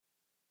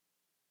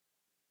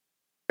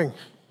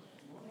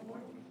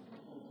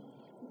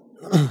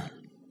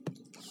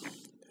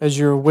As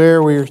you're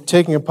aware, we're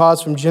taking a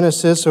pause from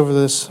Genesis over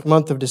this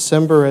month of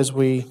December as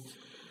we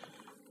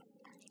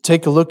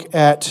take a look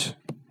at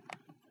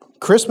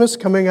Christmas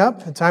coming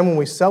up, a time when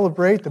we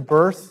celebrate the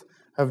birth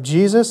of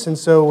Jesus. And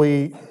so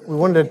we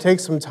wanted to take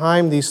some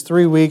time these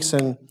 3 weeks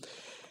and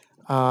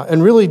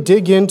really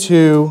dig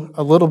into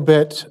a little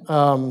bit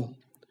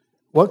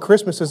what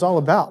Christmas is all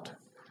about.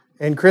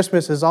 And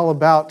Christmas is all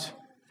about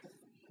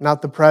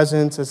not the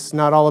presents. It's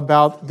not all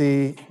about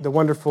the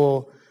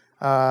wonderful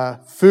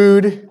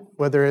food.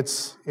 Whether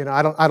it's,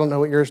 I don't know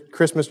what your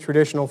Christmas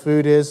traditional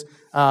food is.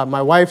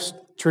 My wife's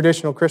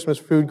traditional Christmas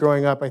food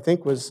growing up, I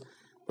think, was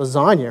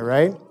lasagna,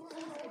 right?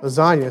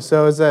 Lasagna.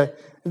 So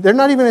they're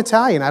not even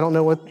Italian. I don't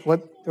know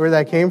where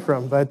that came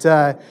from, but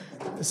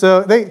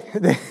so they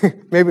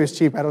maybe it's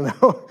cheap. I don't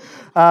know.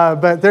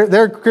 But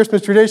their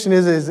Christmas tradition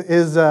is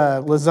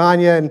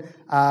lasagna, and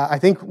I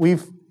think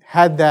we've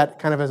had that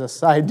kind of as a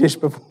side dish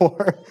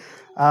before.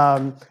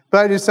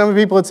 But just some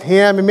people, it's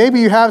ham, and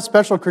maybe you have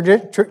special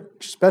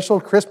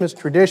Christmas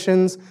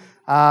traditions.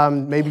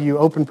 Maybe you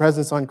open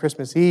presents on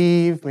Christmas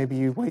Eve. Maybe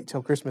you wait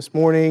till Christmas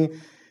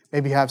morning.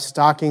 Maybe you have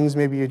stockings.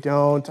 Maybe you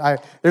don't.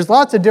 There's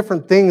lots of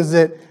different things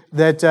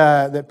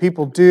that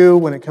people do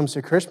when it comes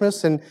to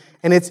Christmas, and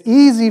it's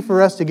easy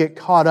for us to get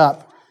caught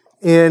up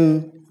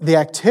in the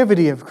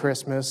activity of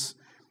Christmas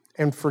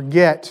and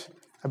forget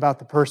about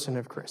the person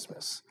of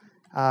Christmas.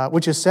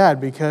 Which is sad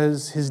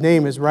because his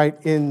name is right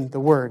in the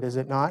word, is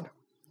it not?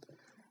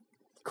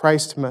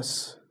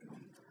 Christmas.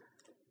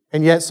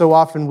 And yet so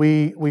often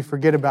we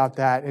forget about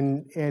that.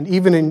 And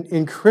even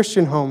in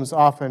Christian homes,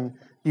 often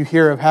you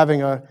hear of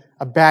having a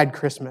bad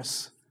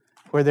Christmas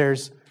where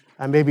there's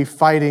maybe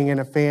fighting in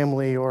a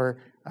family or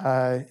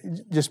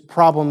just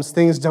problems,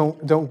 things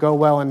don't go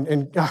well,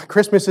 and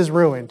Christmas is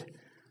ruined.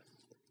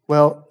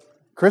 Well,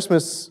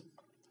 Christmas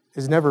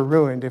is never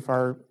ruined if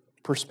our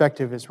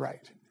perspective is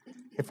right,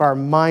 if our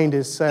mind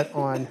is set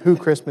on who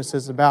Christmas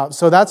is about.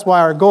 So that's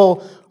why our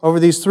goal over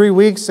these 3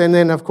 weeks, and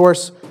then, of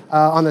course,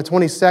 on the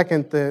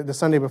 22nd, the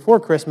Sunday before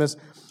Christmas,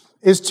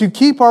 is to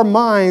keep our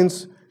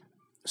minds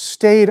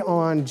stayed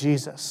on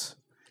Jesus.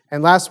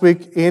 And last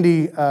week,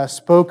 Andy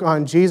spoke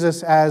on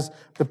Jesus as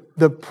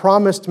the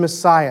promised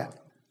Messiah,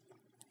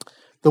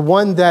 the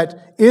one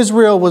that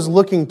Israel was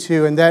looking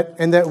to and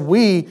that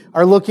we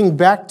are looking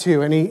back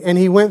to. And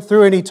he went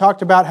through and he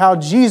talked about how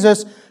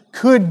Jesus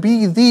could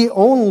be the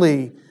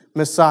only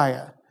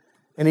Messiah.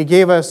 And he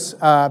gave us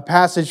a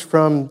passage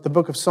from the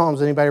book of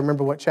Psalms. Anybody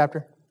remember what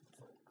chapter?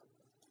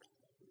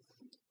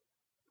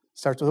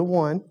 Starts with a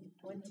 1.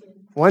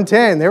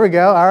 110. There we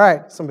go. All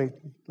right. Somebody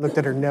looked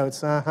at her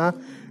notes. All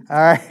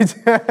right.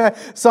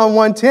 Psalm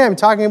 110,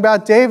 talking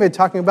about David,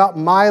 talking about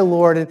my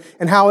Lord,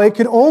 and how it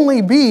could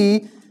only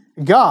be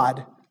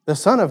God, the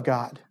Son of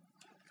God,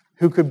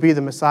 who could be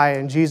the Messiah.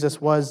 And Jesus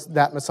was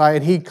that Messiah.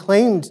 And he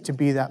claimed to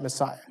be that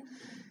Messiah.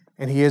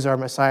 And he is our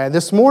Messiah.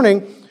 This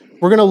morning,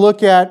 we're going to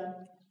look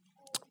at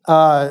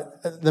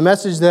the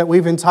message that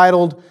we've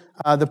entitled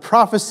The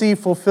Prophecy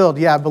Fulfilled.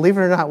 Yeah, believe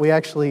it or not,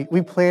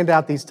 we planned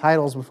out these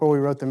titles before we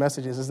wrote the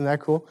messages. Isn't that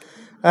cool?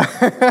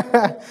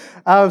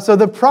 So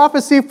the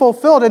prophecy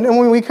fulfilled. And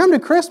when we come to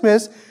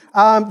Christmas,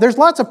 there's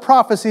lots of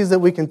prophecies that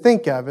we can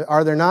think of,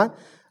 are there not?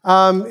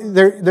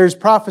 There's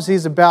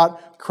prophecies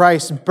about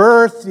Christ's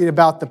birth,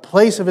 about the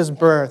place of his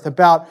birth,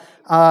 about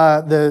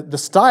the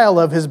style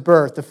of his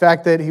birth, the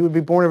fact that he would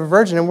be born of a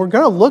virgin. And we're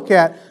going to look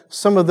at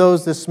some of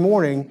those this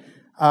morning,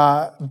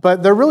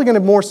 but they're really going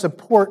to more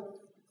support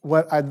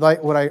what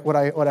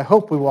I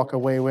hope we walk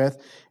away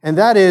with. And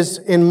that is,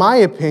 in my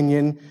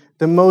opinion,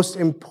 the most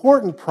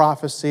important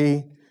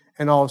prophecy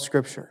in all of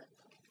Scripture.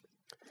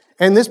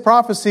 And this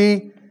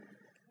prophecy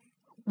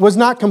was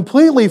not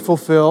completely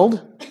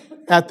fulfilled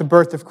at the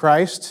birth of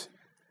Christ,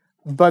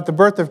 but the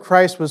birth of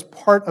Christ was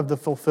part of the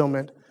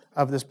fulfillment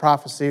of this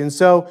prophecy. And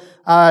so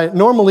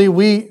normally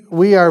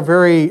we are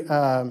very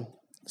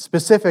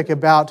specific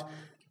about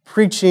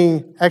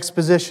preaching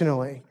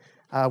expositionally,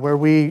 where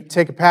we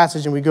take a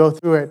passage and we go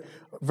through it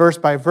verse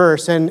by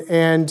verse.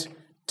 And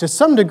to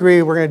some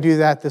degree, we're going to do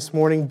that this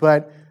morning,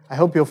 but I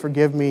hope you'll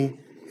forgive me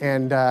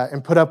and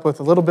put up with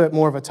a little bit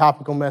more of a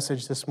topical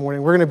message this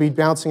morning. We're going to be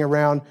bouncing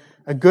around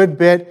a good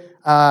bit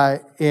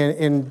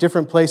in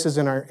different places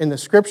in the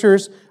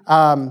Scriptures.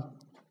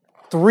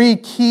 3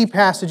 key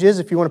passages,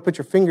 if you want to put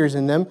your fingers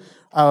in them,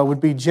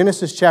 would be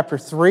Genesis chapter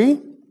 3,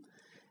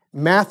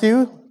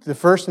 Matthew, the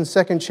first and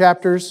second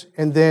chapters,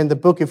 and then the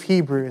book of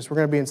Hebrews. We're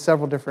going to be in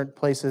several different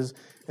places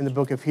in the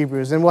book of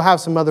Hebrews. And we'll have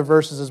some other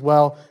verses as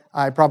well.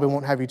 I probably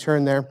won't have you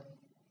turn there.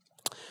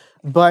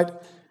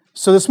 But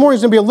so this morning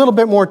is going to be a little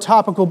bit more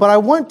topical, but I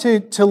want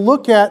to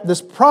look at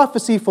this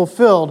prophecy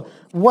fulfilled.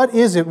 What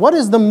is it? What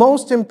is the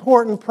most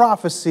important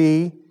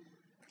prophecy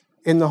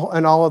in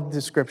all of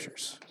the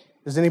Scriptures?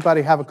 Does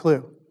anybody have a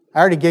clue? I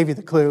already gave you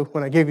the clue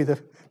when I gave you the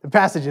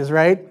passages,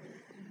 right?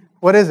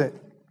 What is it?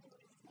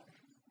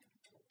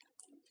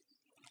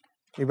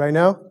 Anybody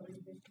know?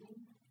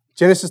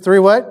 Genesis 3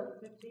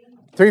 what?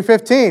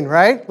 3:15,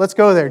 right? Let's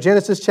go there.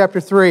 Genesis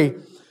chapter 3.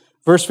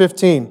 Verse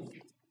 15.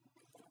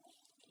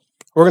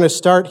 We're going to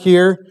start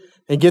here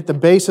and get the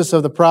basis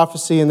of the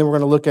prophecy, and then we're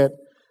going to look at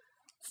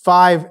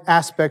 5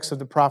 aspects of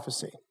the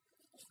prophecy.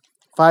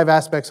 5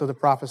 aspects of the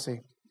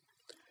prophecy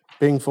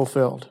being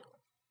fulfilled.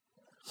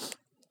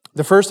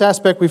 The first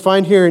aspect we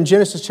find here in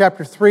Genesis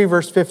chapter 3,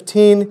 verse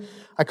 15.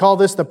 I call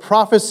this the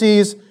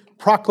prophecy's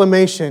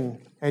proclamation.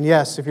 And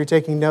yes, if you're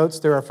taking notes,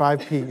 there are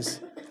 5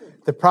 P's.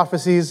 The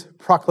prophecy's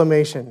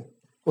proclamation.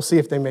 We'll see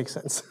if they make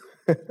sense.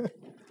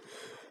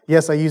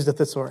 Yes, I used a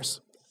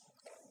thesaurus.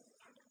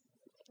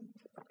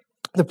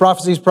 The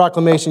prophecy's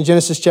proclamation,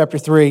 Genesis chapter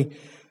 3,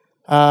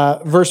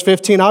 verse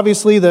 15.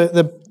 Obviously,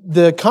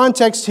 the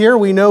context here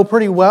we know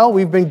pretty well.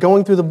 We've been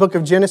going through the book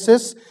of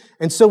Genesis.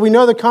 And so we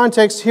know the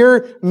context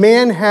here.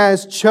 Man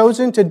has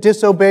chosen to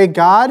disobey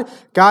God.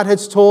 God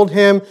has told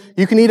him,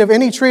 you can eat of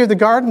any tree of the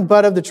garden,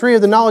 but of the tree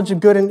of the knowledge of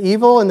good and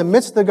evil in the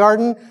midst of the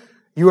garden,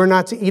 you are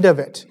not to eat of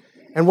it.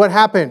 And what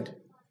happened?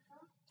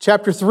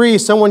 Chapter 3,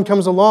 someone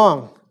comes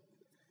along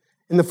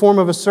in the form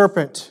of a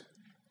serpent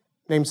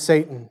named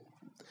Satan.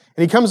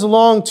 And he comes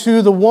along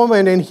to the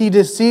woman and he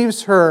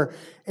deceives her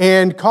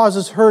and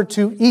causes her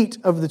to eat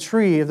of the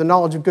tree of the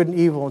knowledge of good and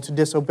evil and to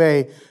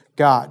disobey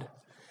God.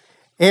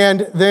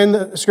 And then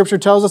the scripture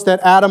tells us that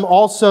Adam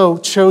also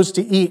chose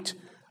to eat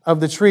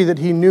of the tree that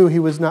he knew he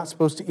was not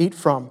supposed to eat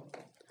from.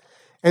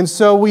 And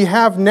so we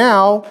have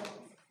now,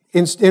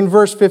 in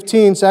verse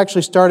 15, it's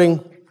actually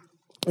starting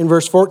in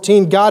verse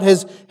 14, God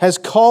has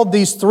called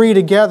these 3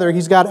 together.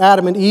 He's got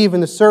Adam and Eve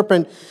and the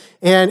serpent,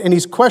 and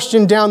he's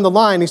questioned down the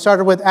line. He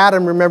started with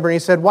Adam, remember, and he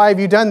said, why have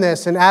you done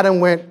this? And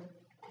Adam went,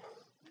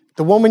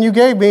 the woman you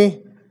gave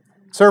me,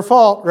 it's her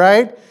fault,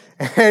 right?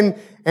 And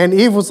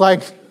Eve was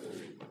like,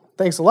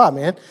 thanks a lot,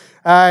 man.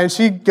 And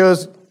she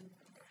goes,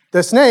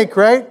 the snake,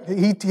 right?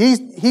 He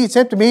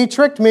tempted me, he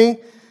tricked me,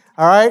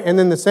 all right? And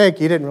then the snake,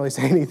 he didn't really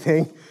say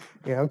anything,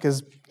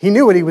 because he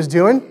knew what he was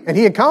doing, and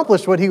he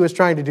accomplished what he was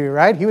trying to do,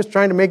 right? He was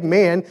trying to make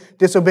man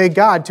disobey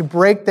God, to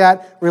break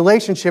that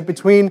relationship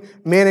between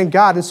man and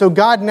God. And so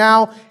God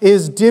now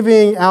is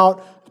divvying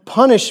out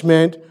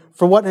punishment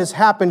for what has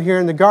happened here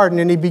in the garden.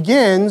 And he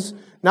begins,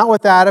 not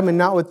with Adam and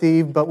not with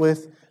Eve, but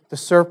with the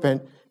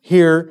serpent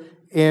here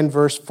in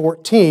verse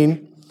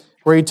 14,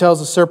 where he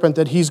tells the serpent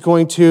that he's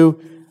going to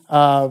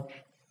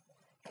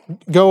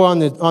go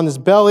on his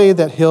belly,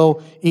 that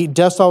he'll eat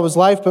dust all of his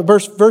life. But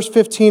verse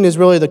 15 is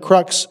really the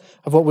crux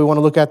of what we want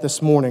to look at this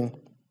morning.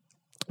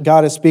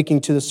 God is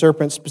speaking to the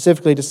serpent,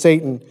 specifically to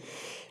Satan.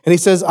 And he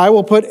says, I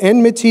will put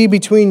enmity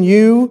between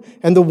you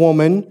and the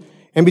woman,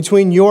 and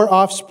between your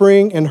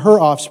offspring and her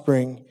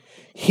offspring.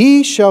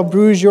 He shall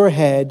bruise your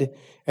head,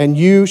 and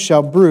you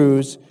shall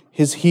bruise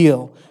his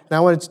heel. Now I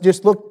want to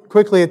just look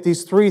quickly at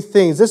these 3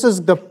 things. This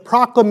is the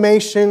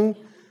proclamation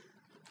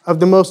of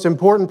the most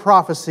important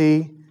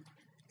prophecy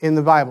in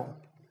the Bible.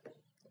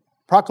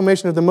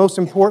 Proclamation of the most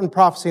important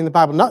prophecy in the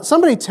Bible.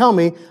 Somebody tell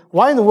me,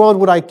 why in the world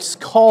would I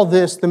call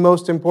this the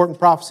most important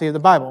prophecy of the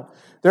Bible?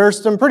 There are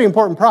some pretty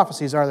important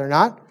prophecies, are there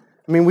not?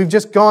 I mean, we've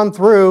just gone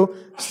through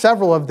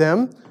several of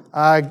them,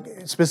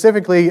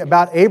 specifically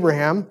about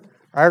Abraham,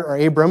 or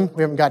Abram.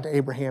 We haven't got to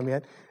Abraham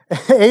yet.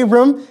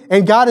 Abram,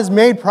 and God has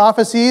made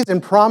prophecies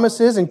and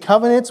promises and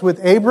covenants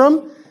with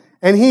Abram,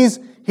 and he's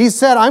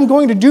said, I'm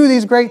going to do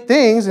these great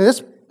things, and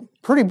it's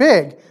pretty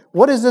big.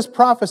 What is this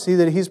prophecy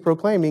that he's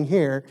proclaiming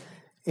here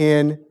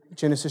in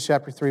Genesis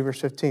chapter 3, verse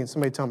 15?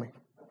 Somebody tell me.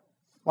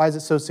 Why is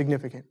it so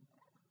significant?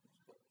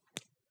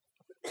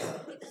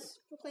 It's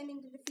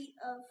proclaiming the defeat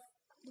of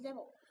the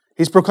devil.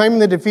 He's proclaiming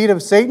the defeat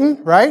of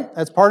Satan, right?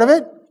 That's part of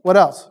it. What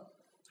else?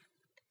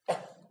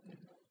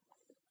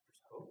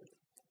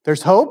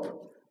 There's hope.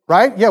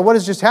 Right? Yeah, what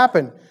has just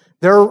happened?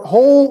 Their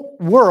whole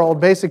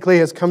world basically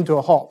has come to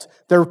a halt.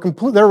 Their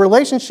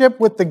relationship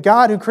with the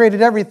God who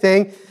created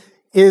everything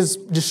is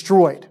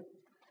destroyed.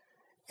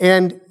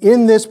 And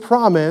in this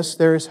promise,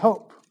 there is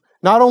hope.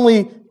 Not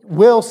only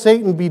will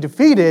Satan be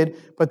defeated,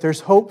 but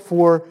there's hope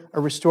for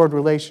a restored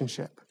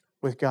relationship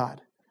with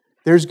God.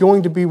 There's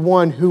going to be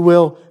one who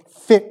will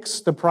fix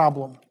the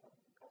problem.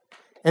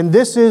 And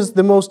this is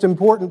the most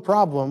important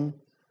problem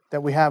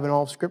that we have in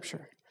all of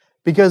Scripture.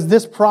 Because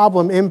this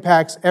problem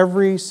impacts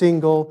every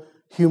single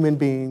human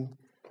being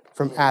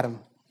from Adam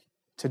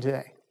to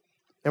today.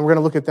 And we're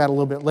going to look at that a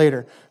little bit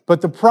later. But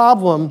the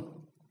problem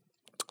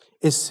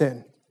is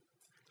sin.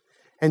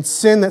 And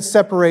sin that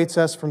separates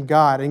us from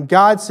God. And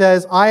God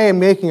says, I am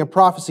making a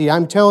prophecy.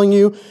 I'm telling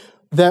you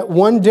that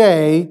one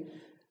day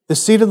the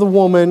seed of the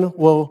woman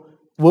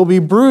will be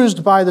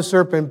bruised by the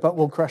serpent, but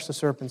will crush the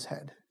serpent's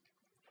head.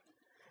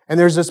 And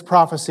there's this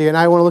prophecy, and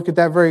I want to look at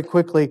that very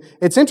quickly.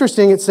 It's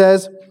interesting, it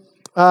says,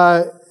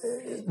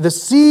 the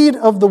seed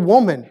of the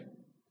woman.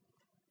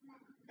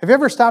 Have you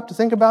ever stopped to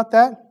think about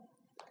that?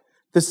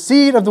 The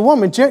seed of the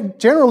woman.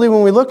 Generally,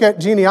 when we look at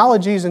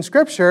genealogies in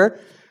Scripture,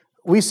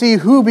 we see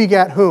who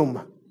begat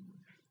whom.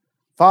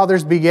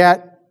 Fathers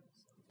begat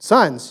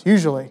sons,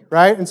 usually,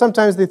 right? And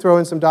sometimes they throw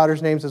in some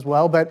daughters' names as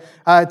well. But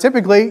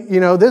typically,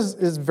 this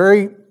is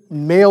very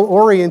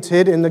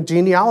male-oriented in the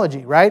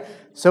genealogy, right?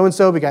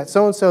 So-and-so begat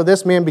so-and-so,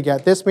 this man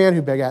begat this man,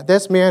 who begat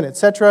this man,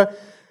 etc.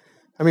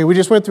 I mean, we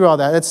just went through all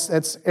that.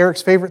 That's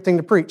Eric's favorite thing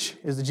to preach,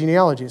 is the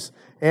genealogies.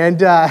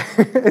 And,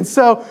 and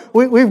so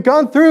we've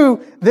gone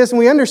through this and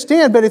we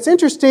understand, but it's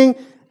interesting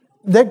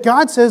that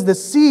God says the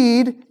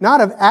seed, not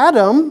of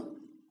Adam,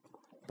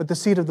 but the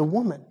seed of the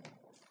woman.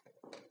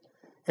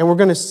 And we're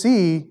going to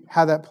see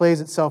how that plays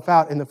itself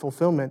out in the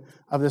fulfillment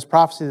of this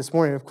prophecy this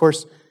morning. Of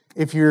course,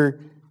 if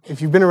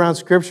you've been around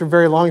Scripture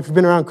very long, if you've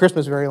been around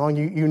Christmas very long,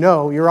 you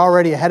know you're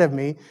already ahead of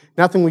me.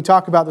 Nothing we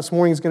talk about this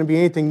morning is going to be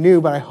anything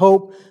new, but I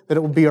hope that it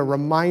will be a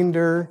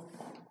reminder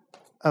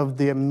of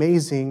the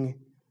amazing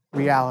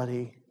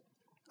reality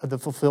of the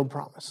fulfilled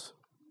promise.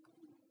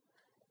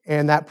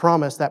 And that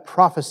promise, that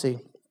prophecy,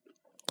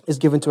 is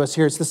given to us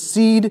here. It's the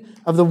seed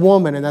of the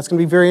woman, and that's going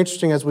to be very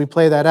interesting as we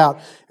play that out.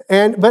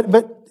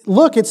 But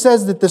look, it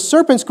says that the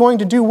serpent's going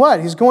to do what?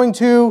 He's going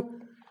to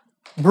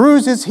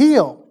bruise his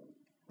heel,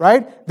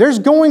 right? There's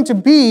going to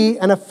be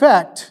an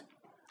effect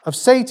of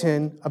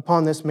Satan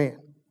upon this man.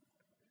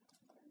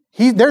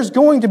 There's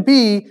going to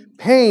be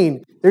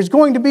pain. There's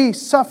going to be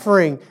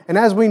suffering. And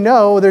as we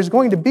know, there's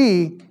going to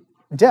be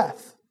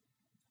death.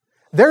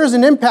 There is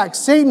an impact.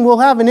 Satan will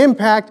have an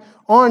impact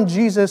on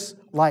Jesus'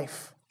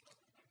 life.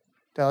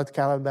 Did I let the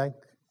cat out of the bag?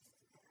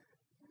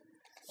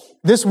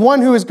 This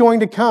one who is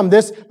going to come,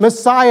 this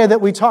Messiah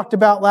that we talked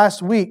about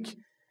last week,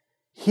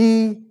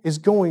 he is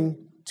going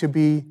to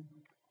be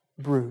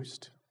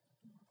bruised.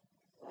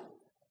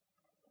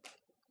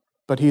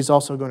 But he's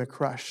also going to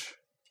crush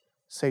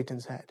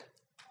Satan's head.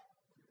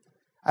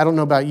 I don't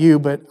know about you,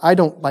 but I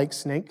don't like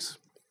snakes.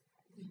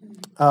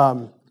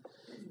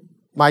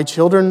 My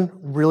children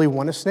really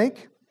want a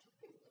snake.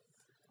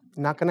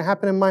 Not going to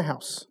happen in my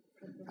house.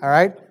 All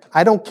right?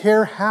 I don't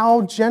care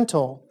how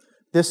gentle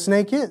this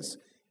snake is.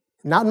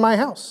 Not in my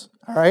house.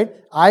 All right?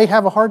 I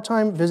have a hard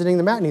time visiting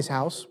the Matney's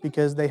house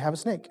because they have a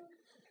snake.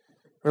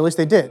 Or at least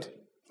they did.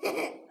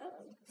 Do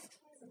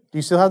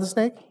you still have the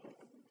snake?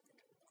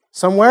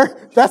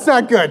 Somewhere? That's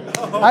not good.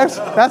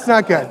 That's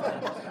not good.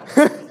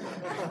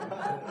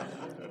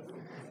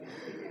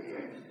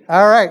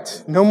 All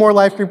right. No more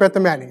life group at the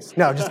Matney's.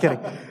 No, just kidding.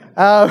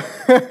 I'm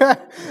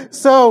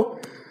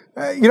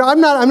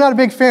not a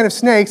big fan of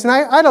snakes, and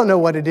I don't know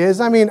what it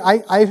is. I mean,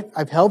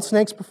 I've held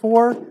snakes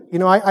before. You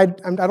know, I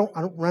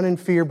don't run in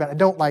fear, but I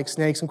don't like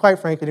snakes. And quite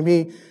frankly, to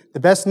me, the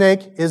best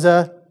snake is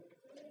a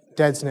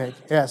dead snake.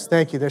 Yes,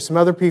 thank you. There's some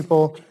other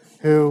people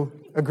who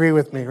agree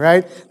with me,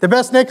 right? The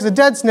best snake is a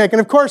dead snake. And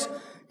of course,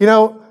 you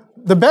know,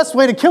 the best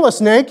way to kill a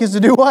snake is to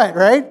do what,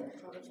 right?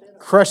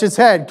 Crush its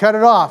head, cut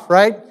it off,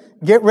 right?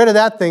 Get rid of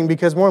that thing,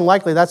 because more than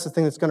likely that's the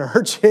thing that's going to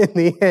hurt you in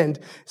the end,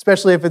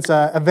 especially if it's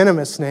a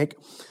venomous snake.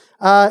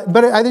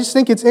 But I just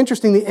think it's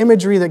interesting, the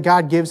imagery that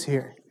God gives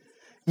here.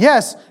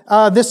 Yes,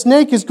 the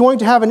snake is going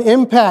to have an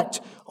impact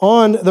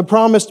on the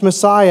promised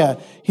Messiah.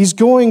 He's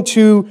going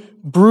to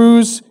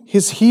bruise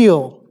his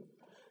heel,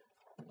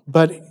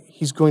 but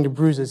he's going to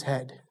bruise his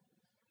head.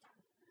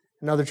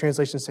 And other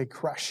translations say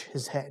crush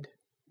his head.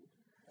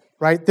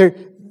 Right?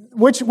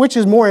 Which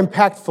is more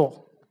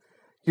impactful?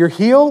 Your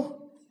heel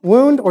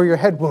wound or your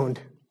head wound?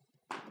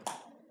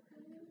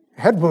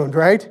 Head wound,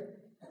 right?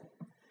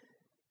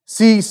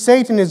 See,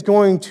 Satan is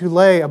going to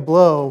lay a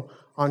blow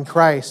on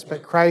Christ,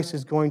 but Christ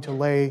is going to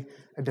lay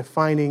a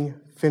defining,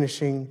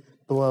 finishing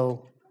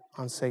blow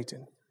on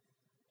Satan.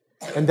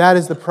 And that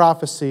is the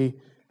prophecy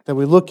that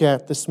we look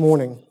at this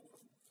morning.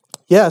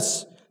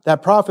 Yes,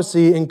 that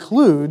prophecy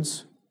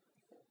includes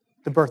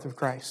the birth of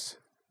Christ.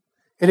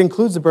 It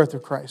includes the birth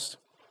of Christ.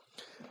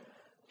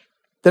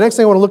 The next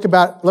thing I want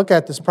to look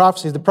at this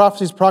prophecy is the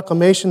prophecy's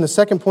proclamation. The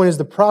second point is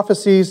the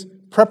prophecy's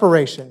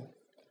preparation.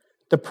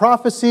 The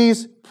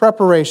prophecy's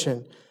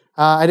preparation.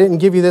 I didn't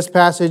give you this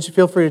passage.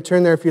 Feel free to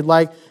turn there if you'd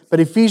like. But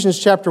Ephesians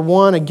chapter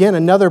 1, again,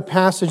 another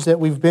passage that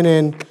we've been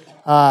in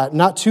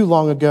not too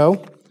long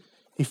ago.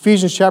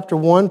 Ephesians chapter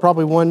 1,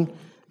 probably one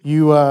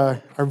you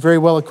are very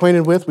well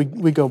acquainted with.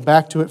 We go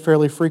back to it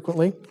fairly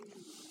frequently.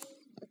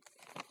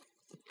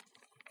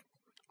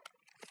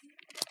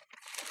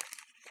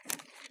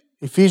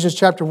 Ephesians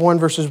chapter 1,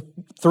 verses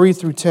 3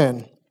 through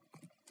 10.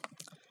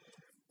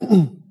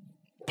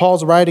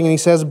 Paul's writing and he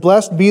says,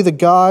 "Blessed be the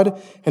God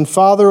and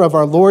Father of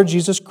our Lord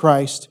Jesus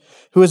Christ,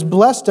 who has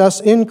blessed us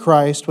in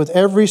Christ with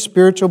every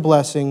spiritual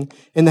blessing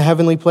in the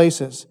heavenly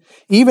places,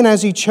 even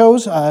as he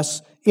chose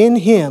us in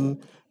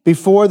him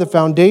before the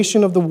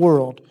foundation of the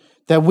world,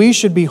 that we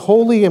should be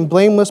holy and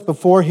blameless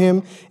before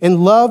him.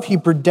 In love, he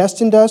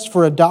predestined us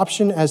for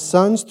adoption as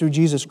sons through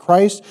Jesus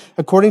Christ,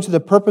 according to the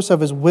purpose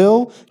of his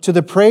will, to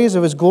the praise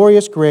of his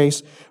glorious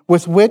grace,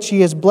 with which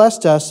he has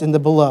blessed us in the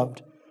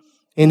beloved.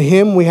 In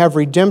him we have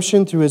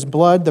redemption through his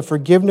blood, the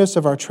forgiveness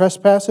of our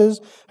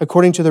trespasses,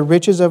 according to the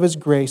riches of his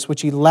grace,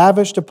 which he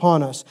lavished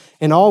upon us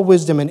in all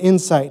wisdom and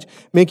insight,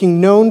 making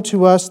known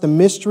to us the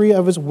mystery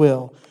of his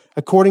will,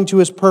 according to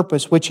his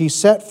purpose, which he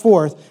set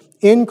forth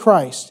in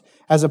Christ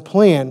as a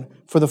plan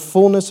for the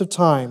fullness of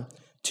time,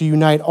 to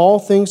unite all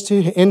things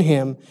in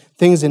him,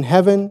 things in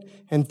heaven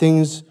and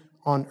things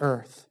on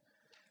earth."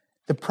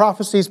 The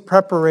prophecy's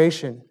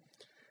preparation.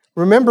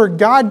 Remember,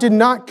 God did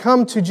not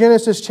come to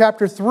Genesis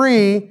chapter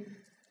 3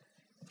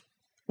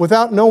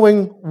 without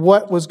knowing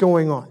what was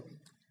going on.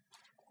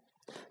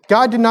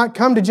 God did not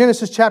come to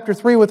Genesis chapter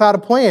 3 without a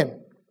plan.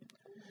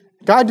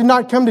 God did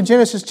not come to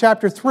Genesis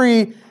chapter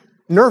 3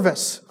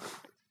 nervous.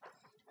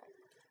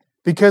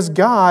 Because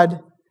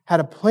God had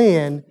a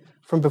plan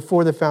from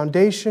before the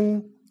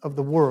foundation of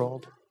the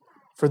world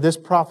for this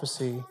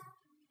prophecy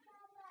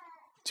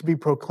to be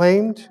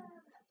proclaimed,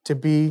 to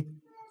be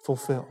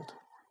fulfilled.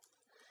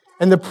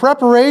 And the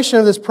preparation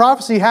of this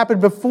prophecy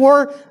happened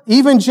before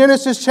even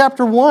Genesis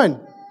chapter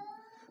 1.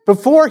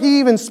 Before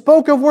he even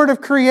spoke a word of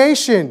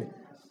creation,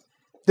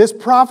 this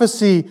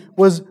prophecy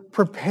was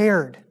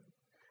prepared.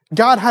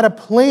 God had a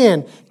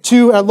plan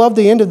to, I love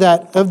the end of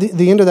that,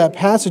 the end of that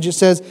passage. It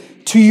says,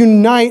 to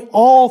unite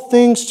all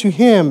things to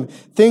him,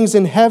 things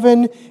in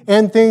heaven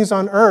and things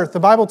on earth. The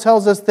Bible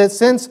tells us that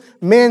since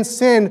man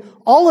sinned,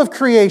 all of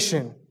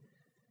creation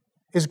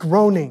is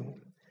groaning.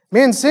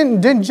 Man's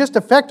sin didn't just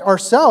affect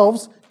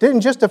ourselves,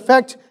 didn't just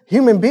affect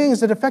human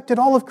beings, it affected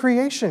all of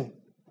creation.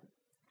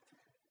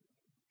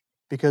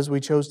 Because we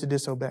chose to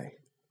disobey.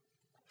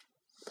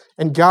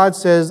 And God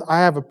says, I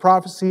have a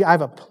prophecy, I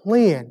have a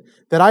plan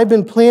that I've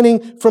been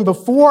planning from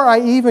before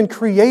I even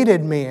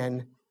created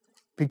man,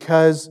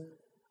 because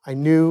I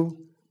knew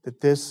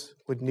that this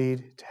would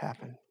need to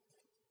happen.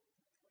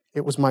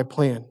 It was my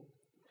plan.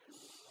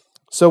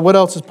 So what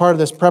else is part of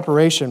this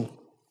preparation?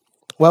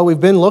 Well, we've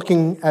been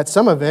looking at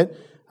some of it.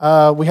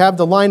 We have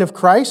the line of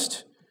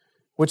Christ,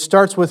 which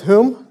starts with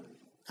whom?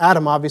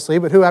 Adam, obviously,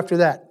 but who after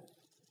that?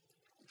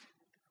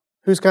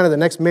 Who's kind of the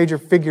next major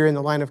figure in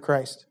the line of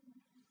Christ?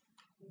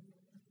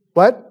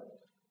 What?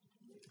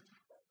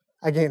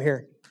 I can't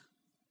hear.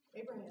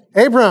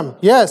 Abram,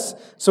 yes.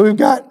 So we've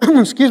got,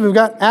 we've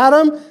got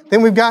Adam,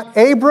 then we've got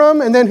Abram,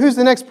 and then who's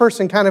the next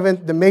person kind of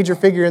in the major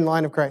figure in the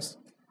line of Christ?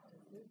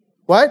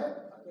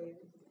 What?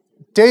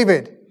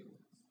 David.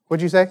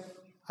 What'd you say?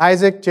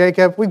 Isaac,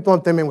 Jacob. We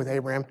bumped them in with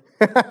Abraham.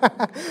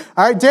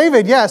 All right,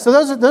 David, yeah. So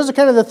those are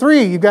kind of the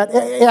three. You've got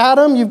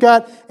Adam, you've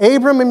got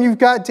Abram, and you've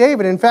got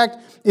David. In fact,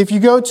 if you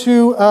go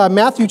to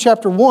Matthew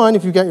chapter 1,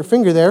 if you've got your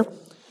finger there,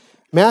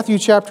 Matthew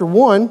chapter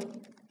 1,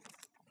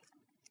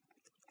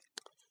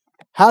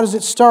 how does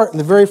it start in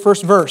the very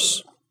first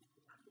verse?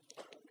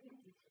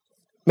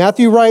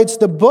 Matthew writes,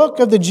 the book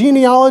of the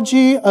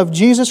genealogy of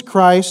Jesus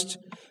Christ,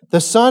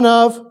 the son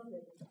of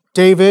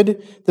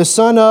David, the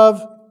son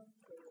of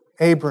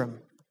Abram.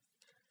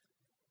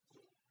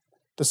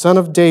 The son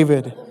of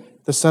David,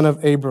 the son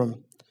of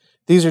Abram.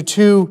 These are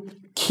two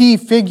key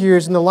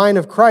figures in the line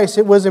of Christ.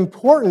 It was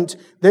important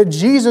that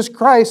Jesus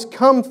Christ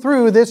come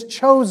through this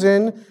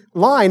chosen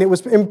line. It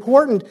was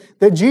important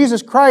that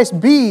Jesus Christ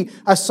be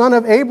a son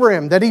of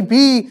Abraham, that he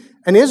be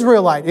an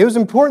Israelite. It was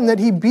important that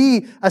he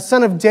be a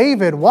son of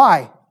David.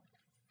 Why?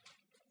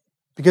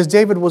 Because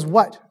David was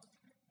what?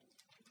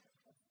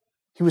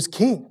 He was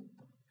king.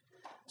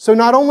 So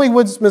not only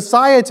was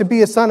Messiah to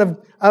be a son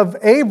of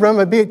Abram,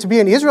 to be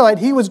an Israelite,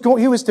 he was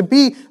to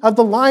be of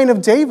the line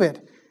of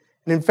David.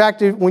 And in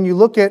fact, when you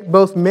look at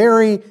both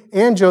Mary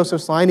and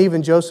Joseph's line,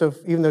 even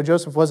though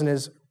Joseph wasn't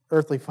his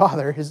earthly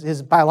father,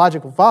 his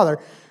biological father,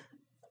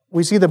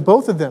 we see that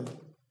both of them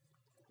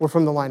were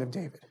from the line of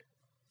David,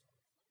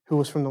 who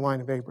was from the line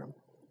of Abram.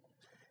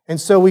 And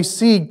so we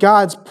see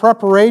God's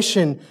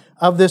preparation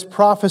of this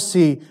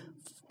prophecy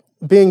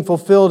being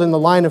fulfilled in the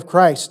line of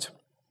Christ.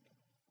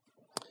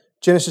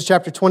 Genesis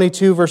chapter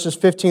 22, verses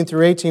 15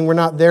 through 18. We're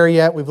not there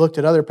yet. We've looked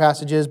at other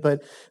passages,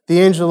 but the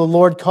angel of the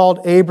Lord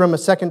called Abram a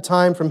second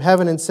time from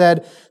heaven and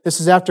said, this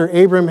is after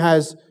Abram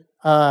has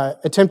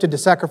attempted to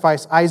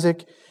sacrifice Isaac.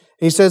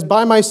 And he says,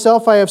 by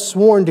myself I have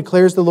sworn,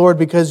 declares the Lord,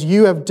 because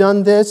you have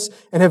done this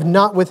and have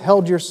not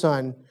withheld your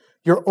son,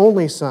 your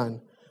only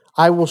son.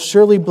 I will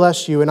surely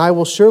bless you, and I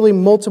will surely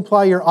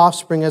multiply your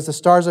offspring as the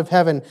stars of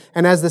heaven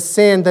and as the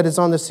sand that is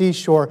on the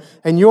seashore.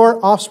 And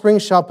your offspring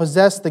shall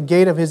possess the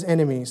gate of his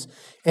enemies.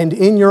 And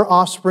in your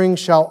offspring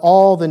shall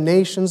all the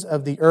nations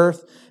of the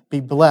earth be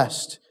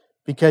blessed,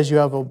 because you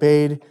have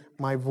obeyed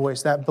my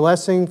voice. That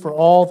blessing for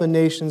all the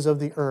nations of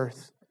the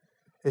earth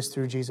is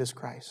through Jesus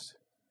Christ.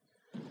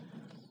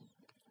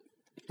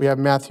 We have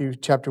Matthew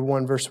chapter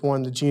 1, verse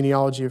 1, the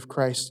genealogy of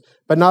Christ.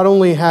 But not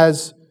only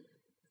has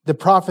the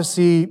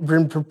prophecy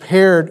been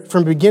prepared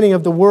from the beginning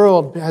of the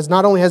world,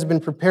 not only has it been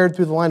prepared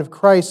through the line of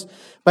Christ,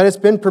 but it's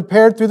been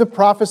prepared through the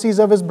prophecies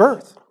of his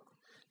birth.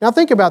 Now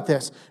think about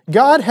this.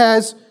 God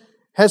has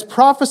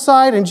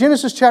prophesied in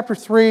Genesis chapter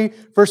 3,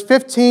 verse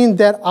 15,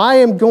 that I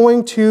am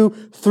going to,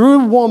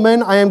 through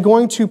woman, I am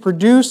going to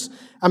produce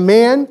a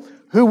man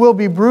who will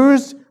be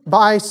bruised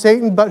by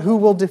Satan, but who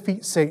will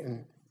defeat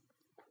Satan.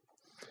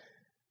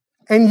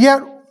 And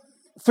yet,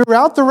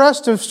 throughout the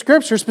rest of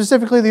Scripture,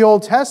 specifically the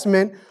Old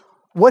Testament,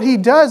 what he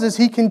does is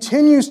he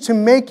continues to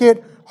make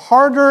it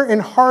harder and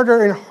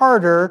harder and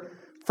harder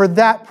for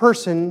that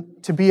person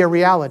to be a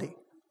reality.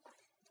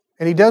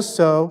 And he does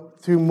so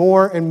through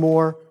more and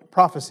more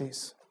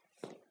prophecies.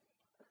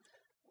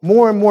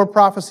 More and more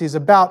prophecies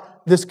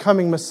about this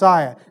coming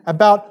Messiah,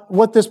 about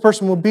what this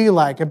person will be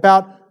like,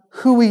 about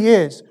who he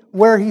is,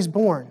 where he's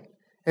born.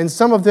 And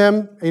some of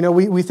them,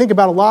 we think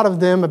about a lot of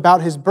them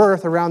about his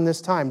birth around this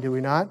time, do we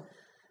not?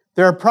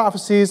 There are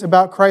prophecies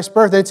about Christ's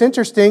birth. It's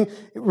interesting.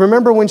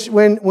 Remember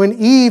when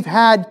Eve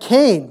had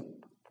Cain,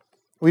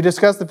 we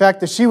discussed the fact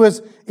that she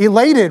was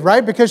elated,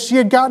 right? Because she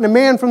had gotten a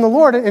man from the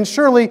Lord. And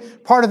surely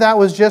part of that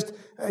was just,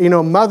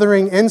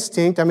 mothering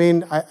instinct. I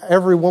mean,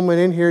 every woman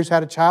in here who's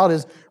had a child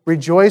has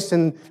rejoiced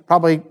in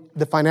probably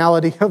the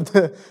finality of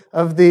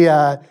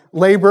the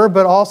labor,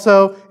 but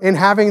also in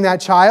having that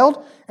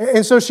child.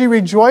 And so she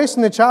rejoiced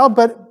in the child.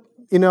 But,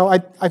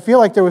 I feel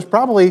like there was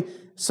probably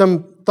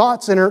some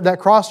thoughts in her that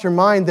crossed her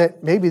mind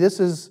that maybe this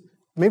is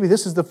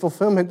the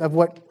fulfillment of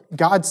what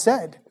God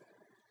said.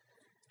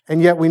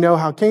 And yet we know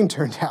how Cain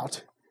turned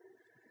out.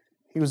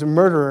 He was a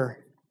murderer.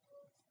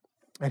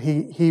 And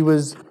he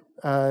was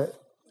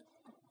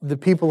the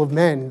people of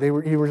men.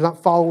 He was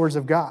not followers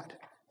of God,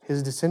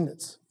 his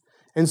descendants.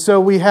 And so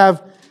we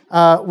have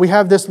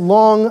this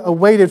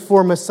long-awaited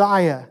for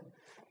Messiah.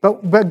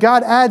 But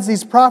God adds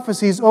these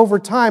prophecies over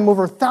time,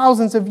 over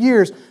thousands of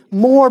years,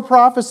 more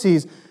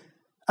prophecies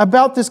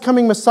about this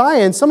coming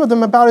Messiah, and some of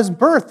them about his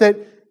birth that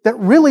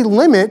really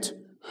limit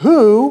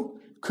who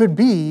could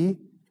be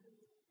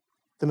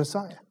the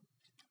Messiah.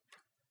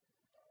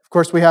 Of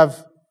course, we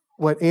have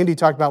what Andy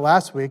talked about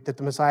last week, that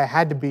the Messiah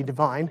had to be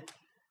divine,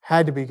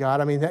 had to be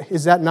God. I mean,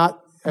 is that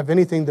not, of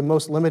anything, the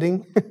most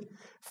limiting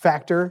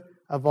factor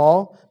of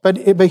all? But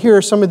here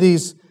are some of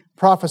these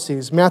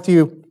prophecies.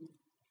 Matthew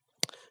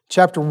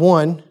chapter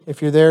 1,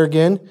 if you're there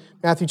again.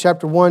 Matthew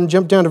chapter 1,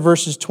 jump down to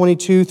verses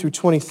 22 through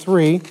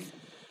 23.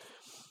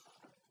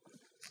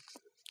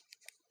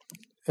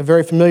 A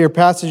very familiar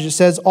passage. It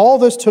says, all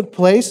this took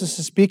place. This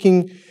is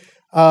speaking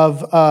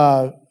of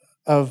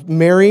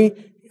Mary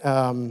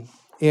and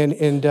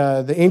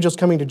the angels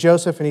coming to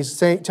Joseph, and he's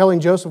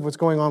telling Joseph what's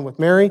going on with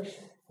Mary,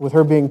 with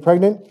her being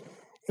pregnant.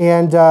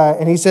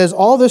 And he says,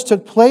 all this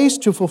took place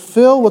to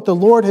fulfill what the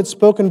Lord had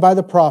spoken by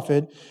the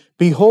prophet.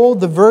 Behold,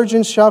 the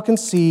virgin shall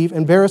conceive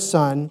and bear a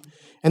son,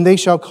 and they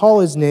shall call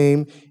his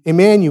name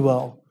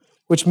Emmanuel,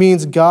 which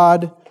means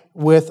God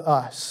with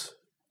us.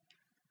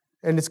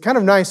 And it's kind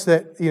of nice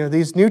that,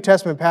 these New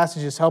Testament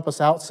passages help us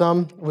out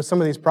some with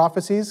some of these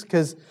prophecies,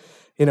 because,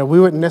 we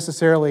wouldn't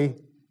necessarily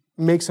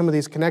make some of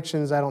these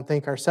connections, I don't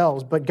think,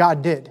 ourselves, but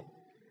God did.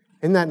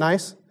 Isn't that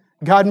nice?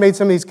 God made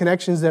some of these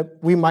connections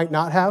that we might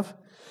not have.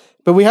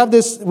 But we have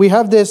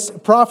this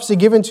prophecy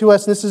given to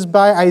us, and this is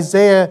by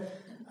Isaiah,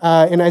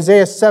 in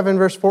Isaiah 7,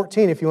 verse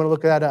 14, if you want to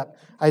look that up.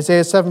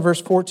 Isaiah 7, verse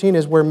 14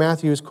 is where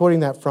Matthew is quoting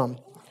that from.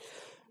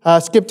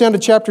 Skip down to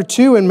chapter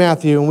 2 in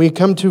Matthew, and we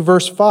come to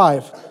verse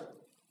 5.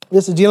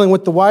 This is dealing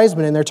with the wise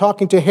men, and they're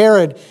talking to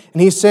Herod,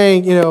 and he's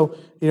saying,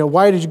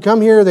 why did you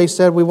come here? They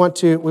said, we want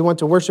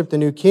to worship the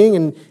new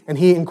king, and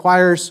he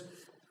inquires,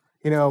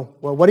 well,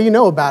 what do you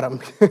know about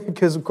him?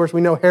 Because, of course,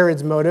 we know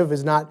Herod's motive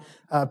is not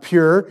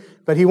pure,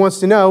 but he wants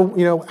to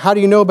know, how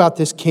do you know about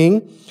this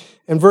king?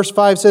 And verse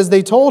 5 says,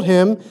 they told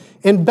him,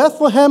 in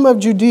Bethlehem of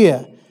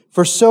Judea,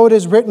 for so it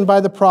is written by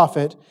the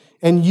prophet,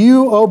 and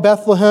you, O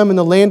Bethlehem, in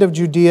the land of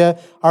Judea,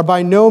 are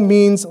by no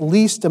means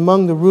least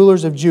among the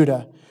rulers of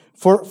Judah.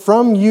 For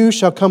from you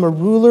shall come a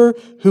ruler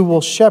who will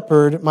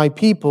shepherd my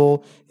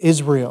people,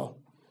 Israel.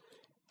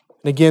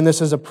 And again, this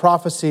is a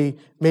prophecy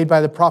made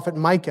by the prophet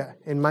Micah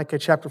in Micah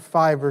chapter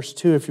 5, verse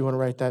 2, if you want to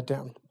write that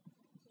down.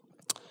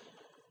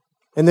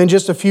 And then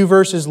just a few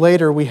verses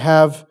later, we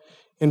have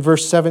in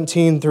verse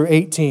 17 through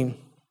 18. It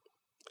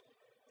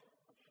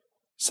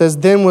says,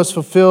 then was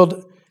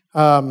fulfilled,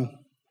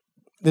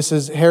 this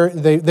is,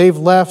 they've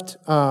left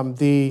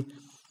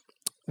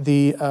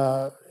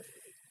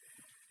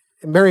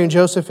Mary and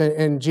Joseph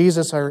and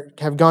Jesus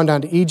have gone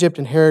down to Egypt,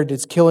 and Herod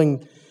is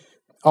killing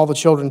all the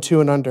children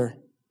 2 and under.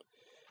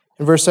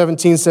 And verse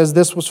 17 says,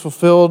 this was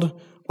fulfilled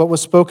what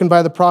was spoken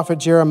by the prophet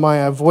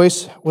Jeremiah. A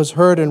voice was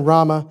heard in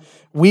Ramah,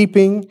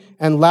 weeping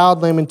and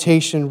loud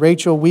lamentation,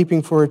 Rachel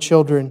weeping for her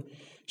children.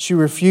 She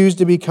refused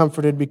to be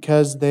comforted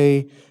because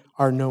they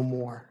are no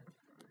more.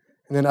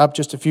 And then up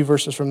just a few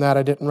verses from that,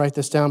 I didn't write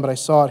this down, but I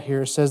saw it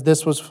here. It says,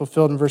 this was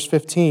fulfilled in verse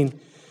 15.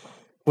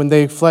 When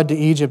they fled to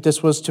Egypt,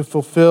 this was to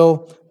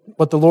fulfill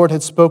what the Lord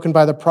had spoken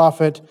by the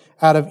prophet,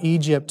 out of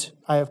Egypt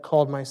I have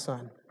called my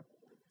son.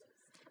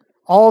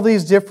 All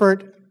these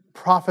different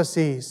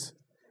prophecies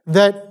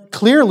that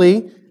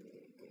clearly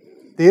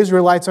the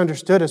Israelites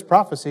understood as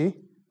prophecy.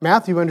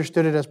 Matthew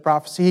understood it as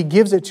prophecy. He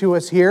gives it to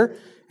us here,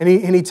 and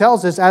he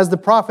tells us, as the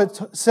prophet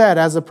said,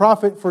 as the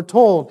prophet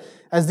foretold,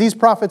 as these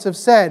prophets have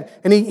said.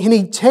 And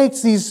he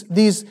takes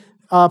these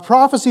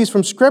prophecies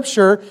from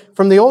Scripture,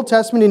 from the Old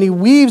Testament, and he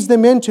weaves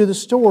them into the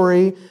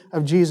story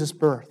of Jesus'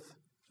 birth.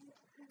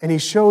 And he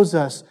shows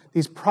us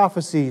these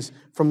prophecies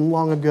from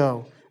long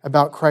ago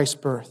about Christ's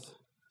birth.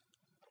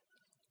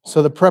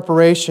 So the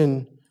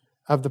preparation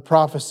of the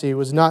prophecy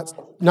was not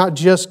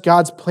just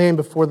God's plan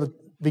before the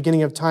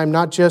beginning of time,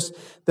 not just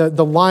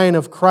the line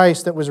of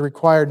Christ that was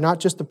required, not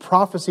just the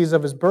prophecies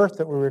of his birth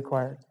that were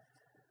required,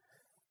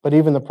 but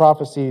even the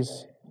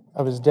prophecies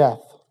of his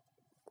death.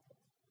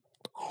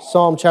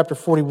 Psalm chapter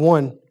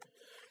 41,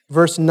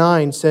 verse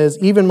 9 says,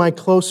 even my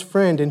close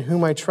friend in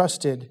whom I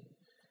trusted,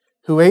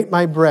 who ate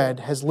my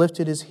bread has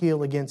lifted his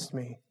heel against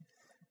me.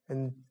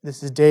 And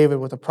this is David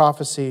with a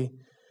prophecy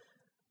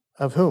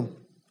of whom?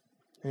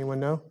 Anyone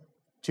know?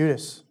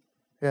 Judas.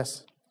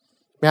 Yes.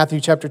 Matthew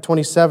chapter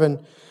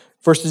 27,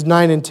 verses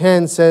 9 and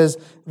 10 says,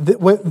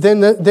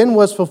 Then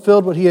was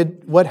fulfilled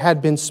what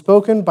had been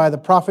spoken by the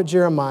prophet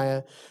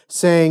Jeremiah,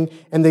 saying,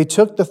 And they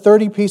took the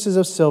 30 pieces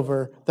of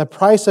silver, the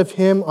price of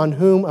him on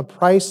whom a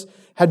price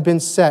had been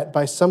set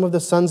by some of the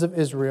sons of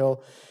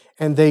Israel,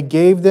 and they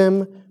gave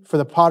them for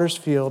the potter's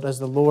field as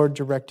the Lord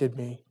directed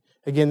me.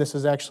 Again, this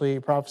is actually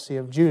a prophecy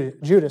of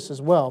Judas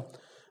as well,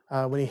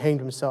 when he hanged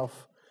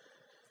himself.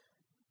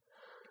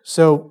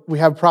 So we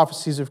have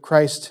prophecies of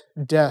Christ's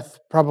death.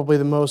 Probably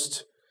the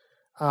most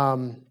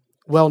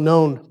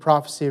well-known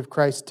prophecy of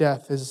Christ's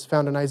death is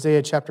found in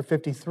Isaiah chapter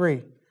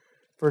 53,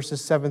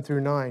 verses 7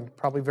 through 9.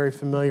 Probably very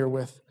familiar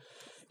with.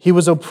 He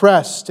was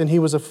oppressed and he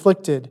was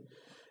afflicted,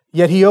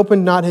 yet he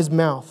opened not his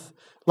mouth.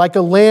 Like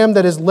a lamb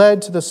that is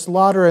led to the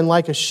slaughter, and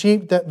like a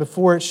sheep that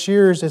before its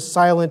shearers is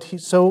silent,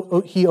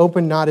 so he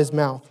opened not his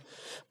mouth.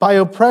 By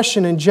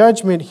oppression and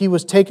judgment he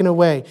was taken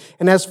away.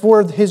 And as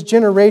for his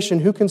generation,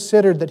 who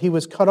considered that he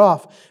was cut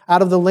off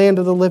out of the land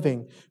of the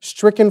living,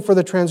 stricken for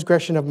the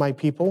transgression of my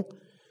people?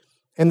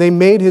 And they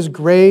made his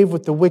grave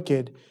with the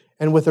wicked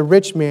and with a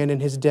rich man in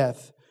his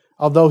death,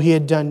 although he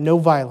had done no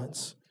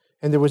violence,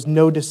 and there was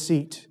no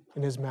deceit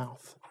in his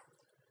mouth.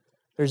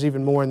 There's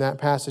even more in that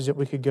passage that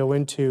we could go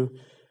into,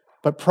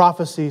 but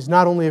prophecies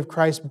not only of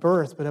Christ's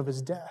birth, but of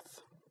his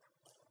death.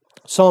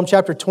 Psalm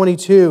chapter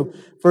 22,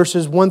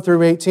 verses 1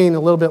 through 18, a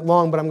little bit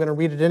long, but I'm going to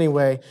read it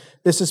anyway.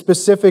 This is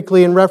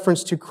specifically in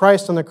reference to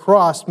Christ on the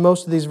cross.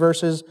 Most of these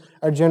verses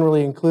are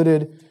generally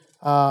included.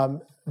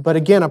 But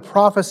again, a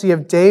prophecy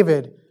of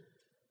David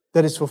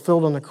that is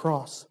fulfilled on the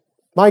cross.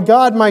 My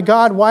God,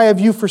 why have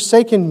you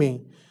forsaken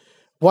me?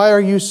 Why are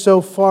you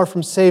so far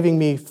from saving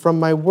me from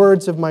my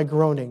words of my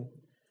groaning?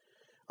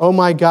 Oh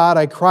my God,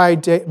 I cry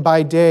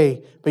by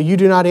day, but you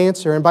do not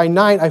answer, and by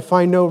night I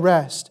find no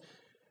rest.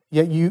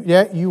 Yet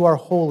you are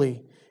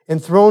holy,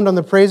 enthroned on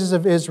the praises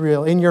of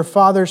Israel. In our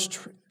fathers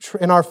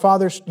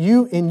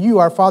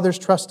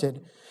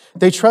trusted.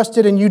 They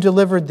trusted and you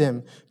delivered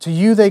them. To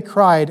you they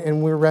cried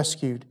and were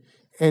rescued.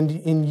 And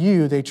in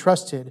you they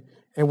trusted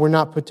and were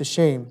not put to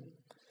shame.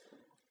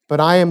 But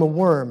I am a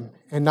worm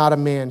and not a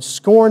man,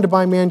 scorned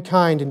by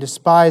mankind and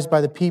despised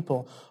by the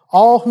people.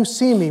 All who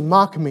see me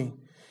mock me.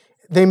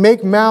 They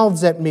make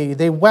mouths at me.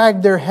 They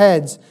wag their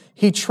heads.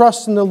 He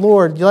trusts in the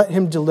Lord. Let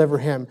him deliver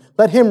him.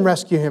 Let him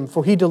rescue him,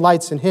 for he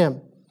delights in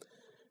him.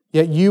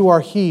 Yet you are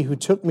he who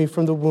took me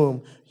from the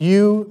womb.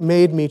 You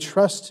made me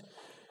trust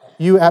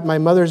you at my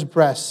mother's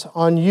breasts.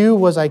 On you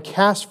was I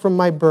cast from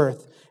my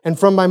birth, and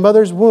from my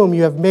mother's womb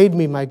you have made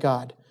me, my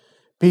God.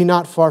 Be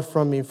not far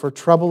from me, for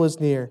trouble is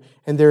near,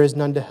 and there is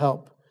none to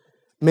help.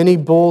 Many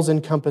bulls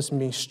encompass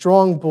me.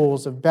 Strong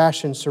bulls of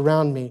Bashan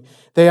surround me.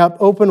 They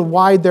open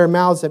wide their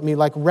mouths at me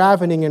like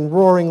ravening and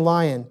roaring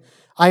lion.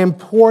 I am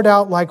poured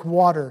out like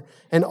water,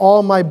 and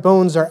all my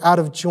bones are out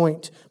of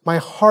joint. My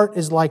heart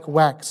is like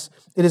wax.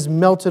 It is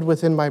melted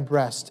within my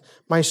breast.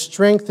 My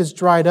strength is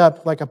dried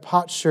up like a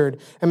potsherd,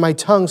 and my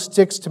tongue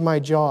sticks to my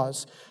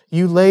jaws.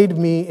 You laid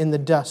me in the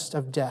dust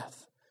of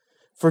death.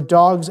 For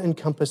dogs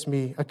encompass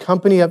me. A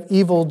company of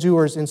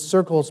evildoers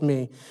encircles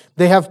me.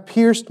 They have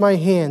pierced my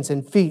hands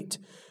and feet.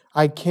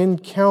 I can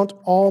count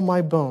all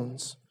my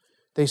bones.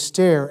 They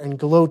stare and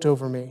gloat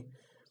over me.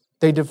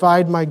 They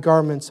divide my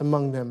garments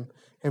among them,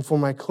 and for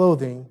my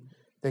clothing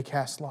they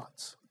cast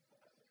lots.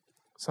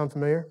 Sound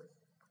familiar?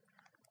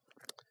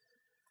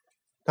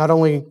 Not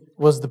only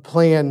was the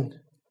plan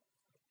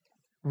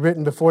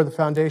written before the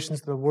foundations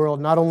of the world,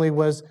 not only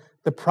was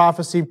the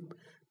prophecy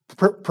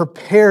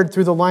prepared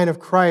through the line of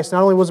Christ,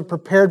 not only was it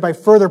prepared by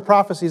further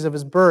prophecies of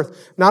his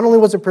birth, not only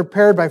was it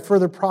prepared by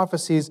further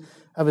prophecies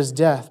of his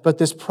death, but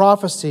this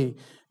prophecy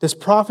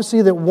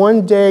that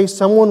one day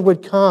someone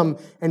would come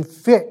and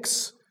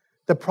fix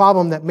the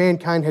problem that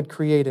mankind had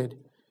created.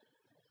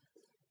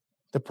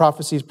 The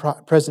prophecy's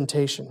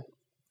presentation.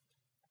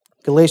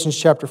 Galatians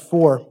chapter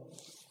 4,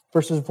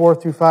 verses 4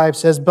 through 5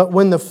 says, But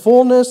when the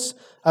fullness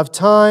of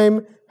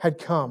time had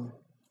come,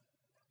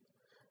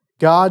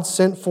 God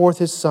sent forth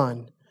his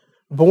Son,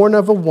 born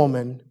of a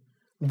woman,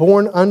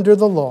 born under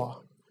the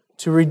law,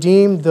 to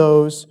redeem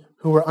those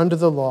who were under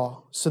the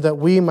law, so that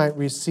we might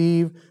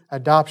receive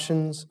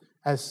adoptions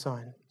as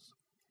sons.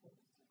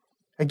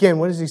 Again,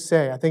 what does he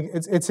say? I think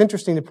it's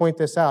interesting to point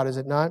this out, is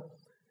it not?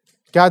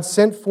 God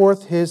sent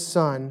forth his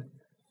Son,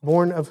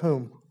 born of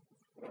whom?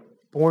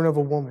 Born of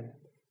a woman.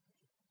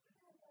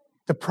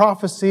 The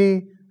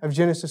prophecy of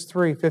Genesis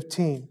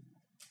 3:15.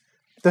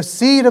 The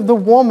seed of the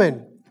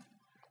woman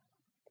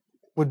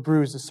would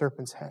bruise the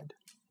serpent's head.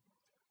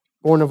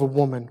 Born of a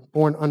woman,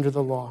 born under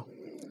the law.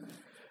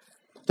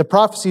 The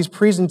prophecy's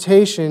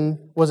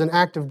presentation was an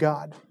act of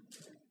God.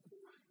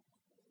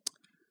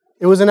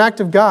 It was an act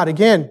of God.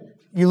 Again,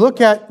 you look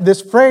at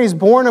this phrase,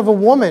 born of a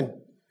woman,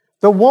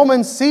 the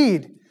woman's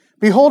seed.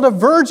 Behold, a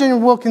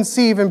virgin will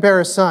conceive and bear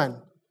a son.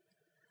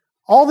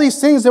 All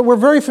these things that we're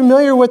very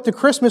familiar with the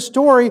Christmas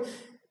story,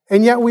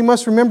 And yet we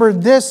must remember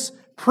this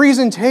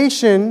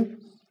presentation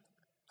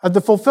of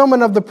the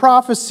fulfillment of the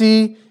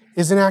prophecy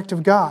is an act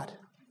of God.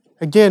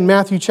 Again,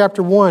 Matthew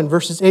chapter 1,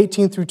 verses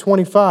 18 through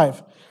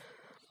 25.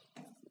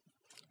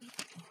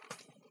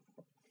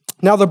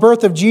 Now the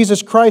birth of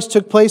Jesus Christ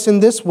took place in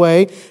this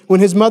way.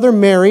 When his mother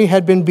Mary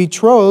had been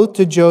betrothed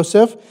to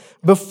Joseph,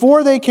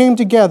 before they came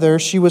together,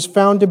 she was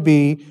found to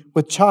be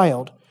with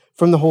child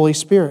from the Holy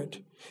Spirit.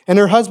 And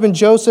her husband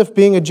Joseph,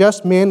 being a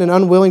just man and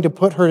unwilling to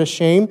put her to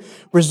shame,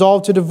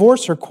 resolved to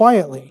divorce her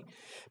quietly.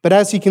 But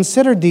as he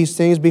considered these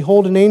things,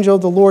 behold, an angel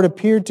of the Lord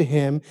appeared to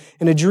him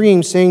in a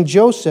dream, saying,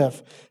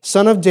 Joseph,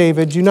 son of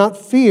David, do not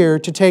fear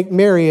to take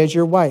Mary as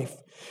your wife.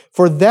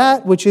 For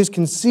that which is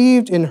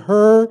conceived in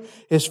her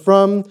is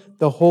from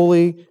the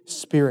Holy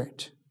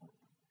Spirit.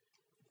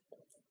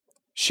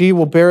 She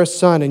will bear a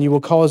son, and you will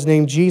call his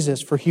name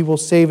Jesus, for he will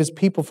save his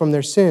people from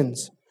their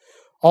sins.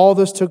 All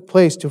this took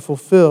place to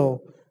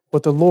fulfill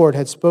what the Lord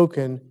had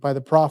spoken by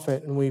the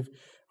prophet, and we've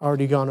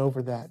already gone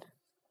over that.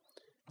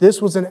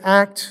 This was an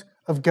act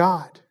of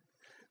God.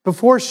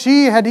 Before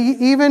she had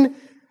even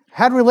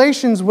had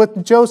relations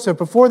with Joseph,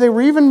 before they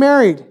were even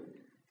married,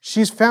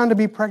 she's found to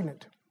be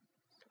pregnant.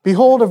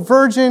 Behold, a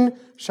virgin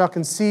shall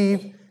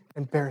conceive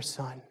and bear a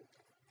son.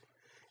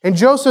 And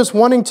Joseph's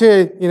wanting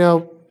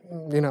to,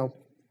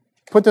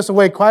 put this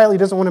away quietly,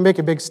 doesn't want to make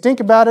a big stink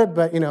about it,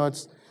 but,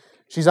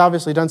 she's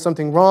obviously done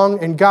something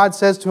wrong. And God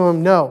says to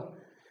him, no,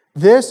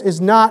 this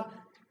is not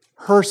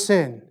her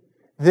sin.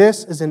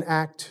 This is an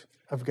act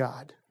of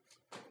God.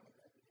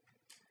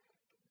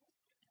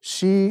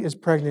 She is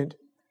pregnant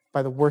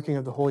by the working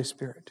of the Holy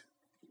Spirit.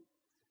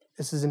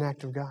 This is an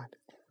act of God.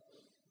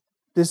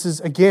 This is,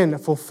 again, a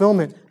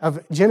fulfillment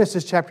of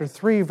Genesis chapter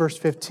 3, verse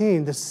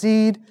 15, the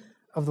seed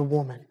of the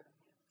woman.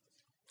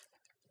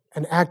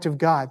 An act of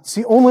God. It's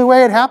the only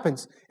way it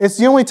happens. It's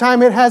the only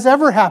time it has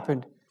ever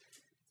happened.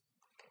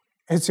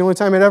 And it's the only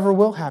time it ever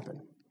will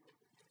happen.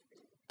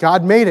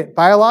 God made it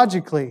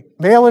biologically,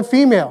 male and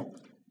female.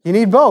 You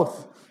need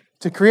both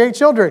to create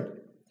children.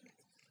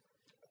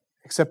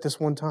 Except this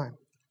one time,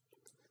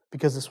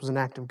 because this was an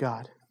act of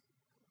God.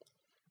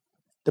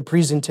 The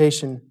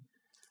presentation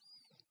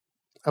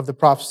of the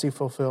prophecy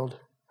fulfilled.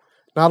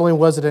 Not only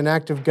was it an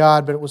act of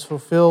God, but it was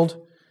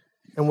fulfilled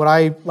in what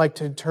I like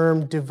to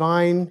term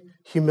divine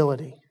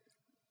humility.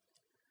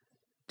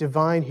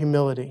 Divine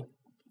humility.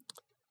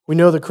 We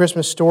know the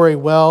Christmas story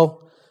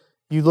well.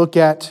 You look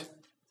at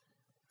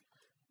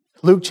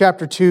Luke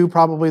chapter 2,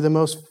 probably the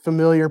most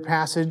familiar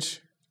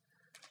passage,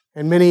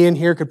 and many in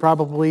here could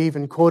probably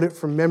even quote it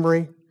from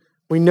memory.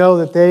 We know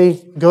that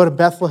they go to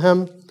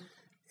Bethlehem,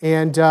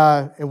 and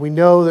we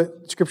know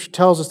that Scripture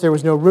tells us there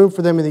was no room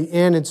for them in the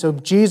inn, and so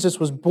Jesus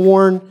was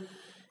born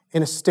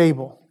in a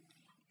stable,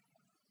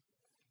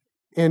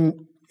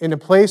 in a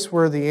place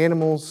where the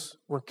animals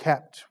were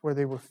kept, where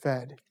they were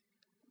fed,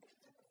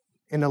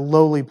 in a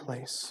lowly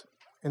place,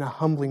 in a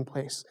humbling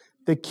place.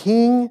 The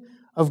King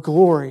of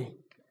Glory.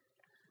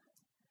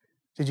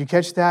 Did you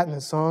catch that in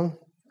the song?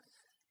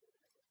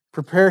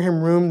 Prepare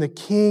him room, the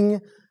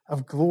King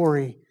of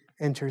Glory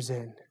enters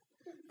in.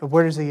 But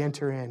where does he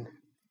enter in?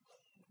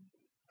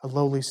 A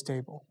lowly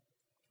stable.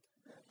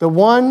 The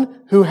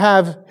one who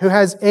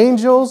has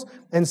angels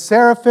and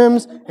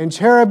seraphims and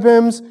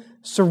cherubims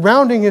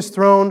surrounding his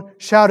throne,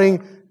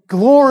 shouting,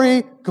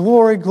 glory,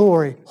 glory,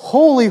 glory.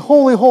 Holy,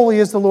 holy, holy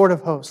is the Lord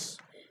of hosts.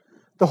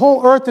 The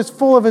whole earth is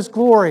full of his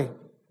glory.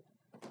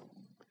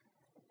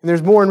 And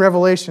there's more in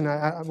Revelation.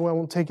 I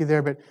won't take you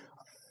there, but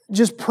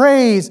just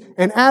praise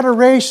and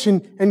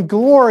adoration and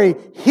glory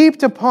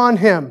heaped upon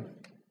him.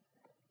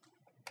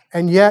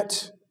 And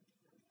yet,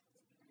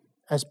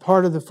 as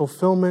part of the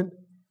fulfillment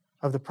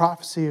of the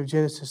prophecy of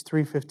Genesis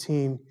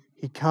 3:15,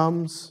 he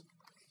comes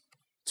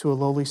to a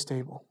lowly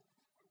stable.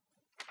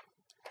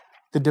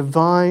 The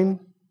divine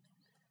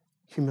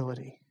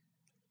humility.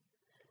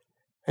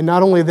 And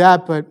not only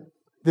that, but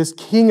this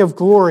King of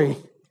Glory,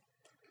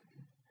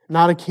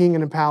 not a king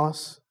in a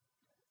palace,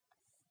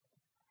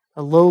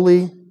 a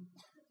lowly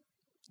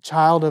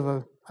child of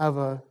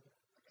a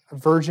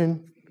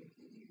virgin.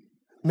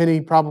 Many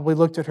probably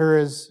looked at her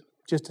as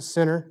just a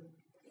sinner,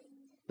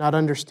 not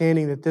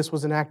understanding that this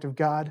was an act of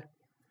God.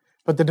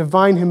 But the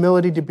divine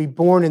humility to be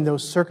born in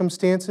those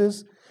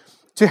circumstances,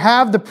 to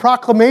have the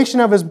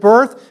proclamation of his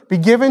birth be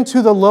given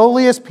to the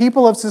lowliest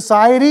people of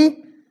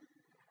society.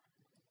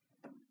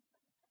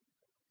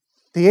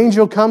 The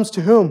angel comes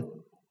to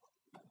whom?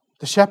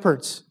 The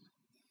shepherds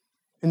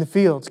in the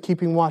fields,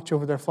 keeping watch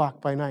over their flock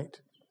by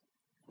night.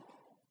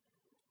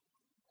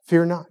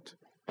 Fear not,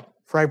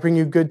 for I bring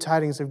you good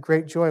tidings of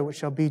great joy, which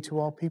shall be to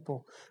all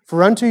people.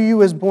 For unto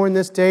you is born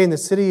this day in the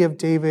city of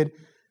David,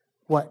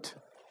 what?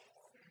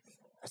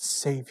 A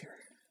Savior.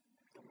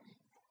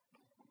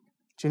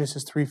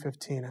 Genesis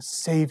 3:15, a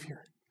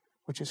Savior,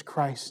 which is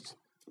Christ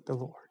the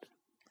Lord.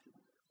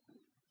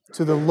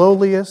 To the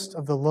lowliest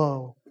of the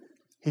low,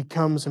 he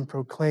comes and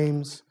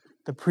proclaims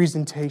the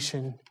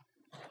presentation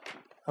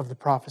of the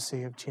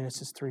prophecy of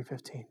Genesis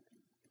 3:15.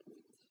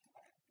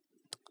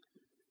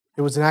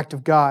 It was an act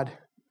of God.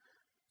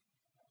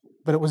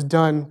 but it was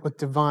done with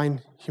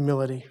divine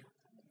humility.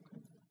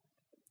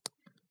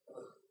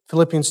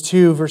 Philippians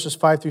 2, verses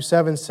 5 through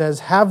 7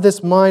 says, "Have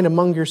this mind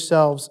among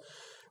yourselves,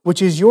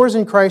 which is yours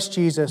in Christ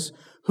Jesus,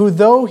 who,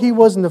 though he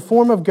was in the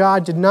form of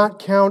God, did not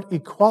count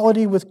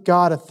equality with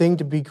God a thing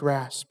to be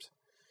grasped,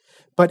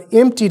 but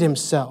emptied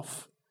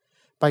himself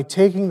by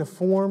taking the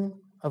form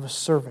of a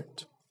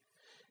servant,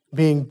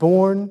 being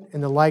born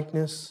in the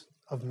likeness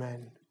of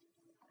men."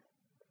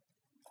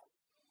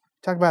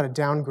 Talk about a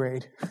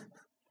downgrade.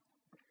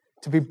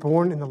 To be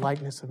born in the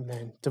likeness of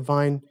men.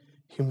 Divine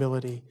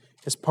humility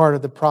is part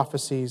of the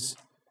prophecy's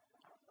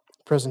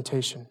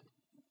presentation.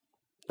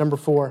 Number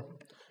 4,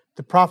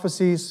 the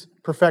prophecy's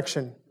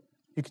perfection.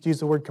 You could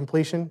use the word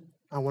completion.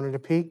 I wanted to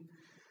P.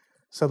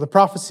 So the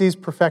prophecy's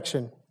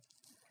perfection.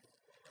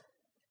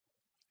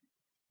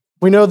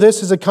 We know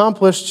this is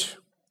accomplished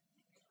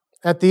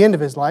at the end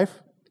of his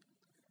life.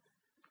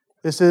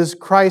 This is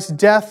Christ's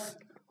death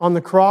on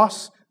the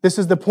cross. This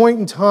is the point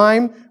in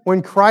time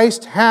when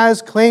Christ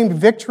has claimed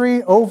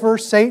victory over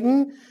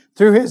Satan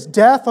through his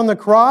death on the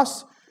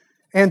cross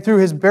and through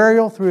his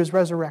burial, through his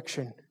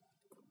resurrection.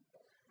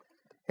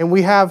 And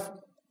we have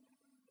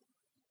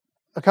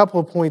a couple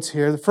of points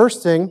here. The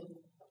first thing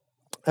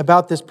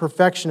about this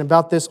perfection,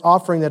 about this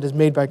offering that is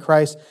made by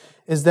Christ,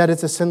 is that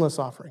it's a sinless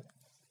offering.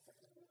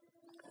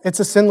 It's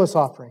a sinless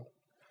offering.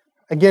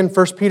 Again,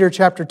 1 Peter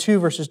chapter 2,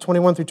 verses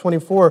 21 through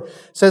 24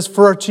 says,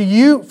 For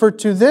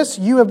to this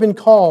you have been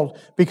called,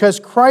 because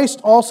Christ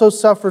also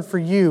suffered for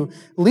you,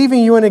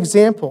 leaving you an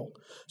example,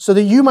 so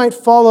that you might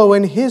follow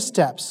in his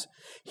steps.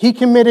 He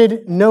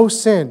committed no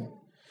sin,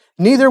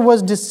 neither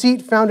was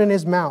deceit found in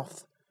his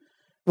mouth.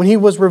 When he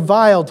was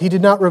reviled, he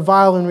did not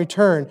revile in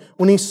return.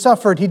 When he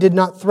suffered, he did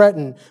not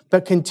threaten,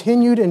 but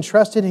continued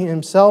entrusting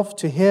himself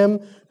to him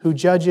who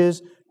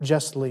judges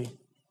justly.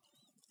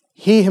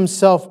 He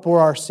himself bore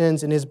our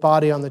sins in his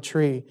body on the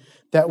tree,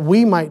 that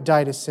we might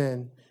die to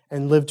sin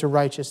and live to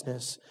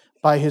righteousness.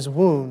 By his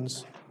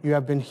wounds you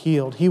have been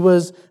healed. He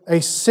was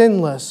a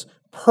sinless,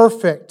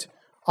 perfect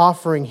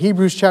offering.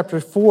 Hebrews chapter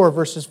 4,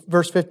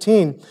 verse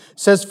 15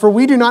 says, For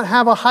we do not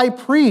have a high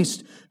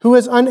priest who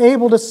is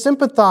unable to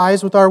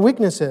sympathize with our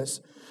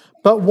weaknesses,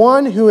 but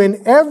one who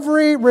in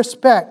every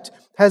respect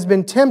has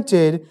been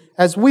tempted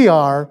as we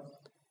are,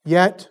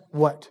 yet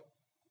what?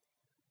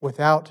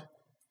 Without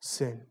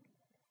sin.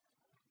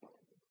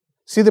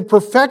 See, the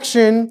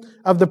perfection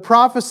of the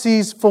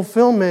prophecy's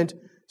fulfillment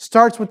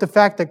starts with the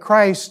fact that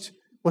Christ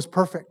was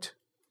perfect.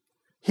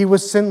 He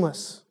was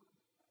sinless.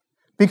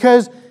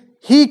 Because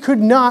he could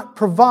not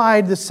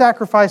provide the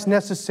sacrifice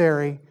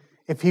necessary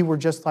if he were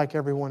just like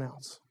everyone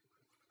else.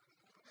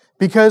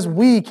 Because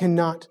we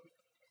cannot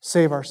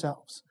save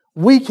ourselves.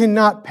 We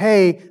cannot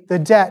pay the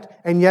debt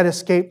and yet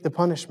escape the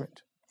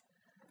punishment.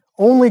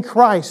 Only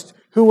Christ,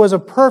 who was a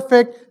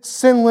perfect,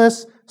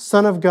 sinless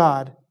Son of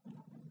God,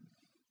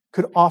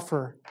 could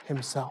offer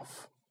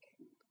himself.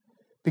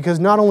 Because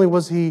not only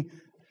was he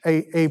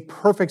a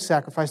perfect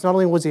sacrifice, not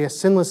only was he a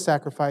sinless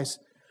sacrifice,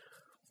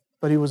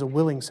 but he was a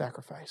willing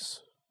sacrifice.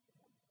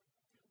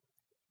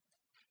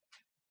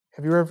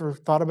 Have you ever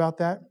thought about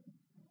that?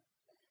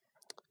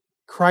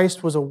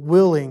 Christ was a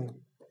willing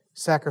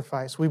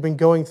sacrifice. We've been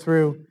going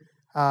through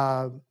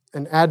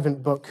an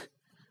Advent book,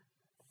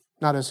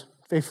 not as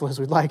faithful as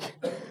we'd like,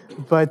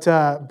 but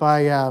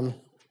by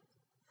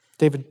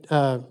David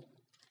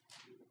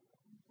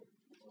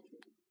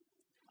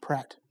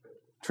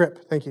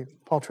Tripp, thank you,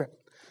 Paul Tripp.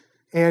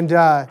 And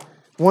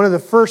one of the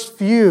first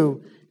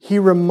few, he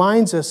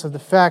reminds us of the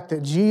fact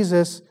that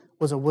Jesus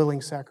was a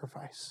willing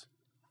sacrifice.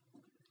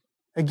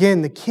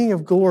 Again, the King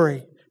of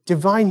glory,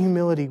 divine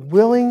humility,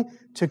 willing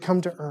to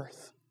come to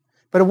earth.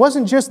 But it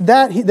wasn't just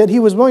that he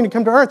was willing to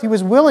come to earth. He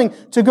was willing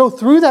to go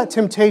through that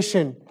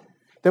temptation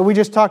that we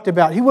just talked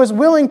about. He was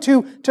willing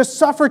to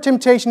suffer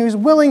temptation. He was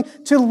willing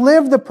to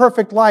live the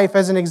perfect life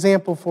as an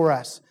example for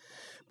us.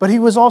 But he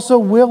was also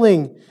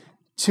willing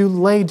to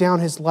lay down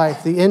his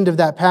life. The end of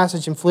that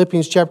passage in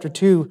Philippians chapter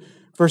 2,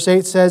 verse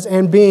 8 says,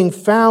 And being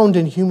found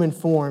in human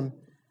form,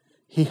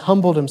 he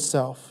humbled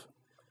himself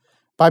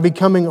by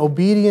becoming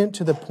obedient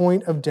to the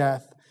point of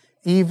death,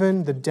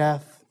 even the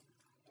death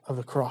of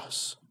the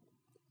cross.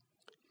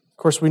 Of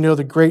course, we know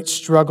the great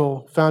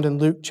struggle found in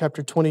Luke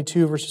chapter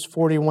 22, verses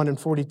 41 and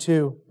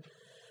 42.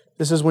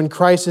 This is when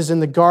Christ is in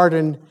the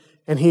garden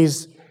and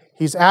he's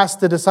asked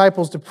the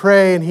disciples to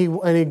pray, and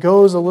he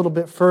goes a little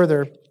bit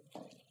further.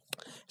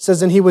 It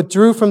says, And he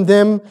withdrew from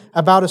them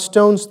about a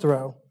stone's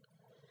throw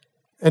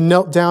and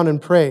knelt down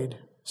and prayed,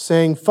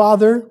 saying,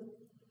 Father,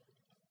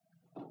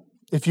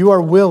 if you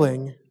are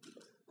willing,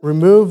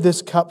 remove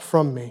this cup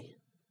from me.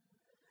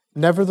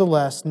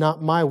 Nevertheless,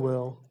 not my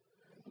will,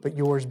 but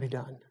yours be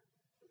done.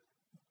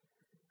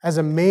 As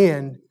a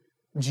man,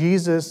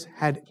 Jesus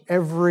had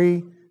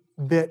every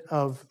bit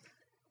of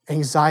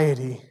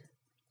anxiety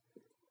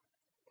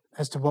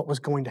as to what was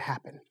going to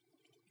happen.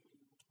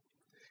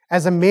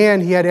 As a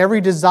man, he had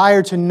every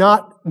desire to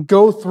not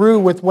go through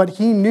with what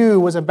he knew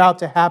was about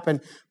to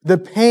happen, the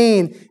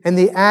pain and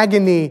the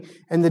agony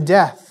and the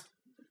death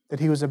that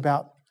he was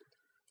about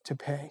to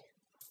pay.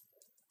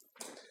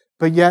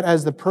 But yet,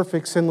 as the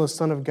perfect, sinless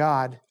Son of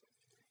God,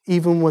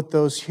 even with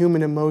those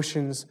human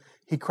emotions,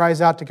 he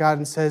cries out to God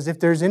and says, if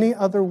there's any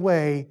other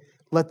way,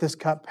 let this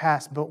cup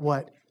pass. But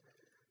what?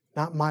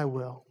 Not my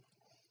will,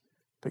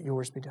 but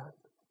yours be done.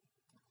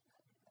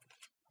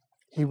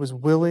 He was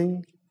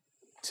willing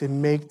to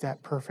make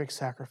that perfect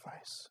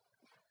sacrifice.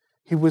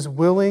 He was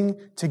willing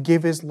to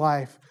give his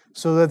life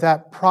so that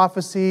that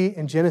prophecy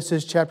in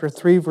Genesis chapter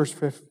 3,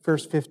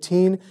 verse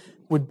 15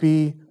 would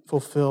be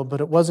fulfilled.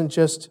 But it wasn't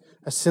just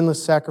a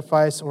sinless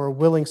sacrifice or a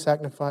willing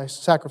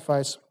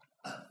sacrifice,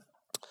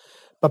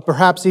 but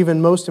perhaps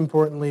even most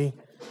importantly,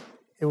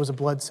 it was a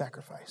blood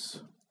sacrifice.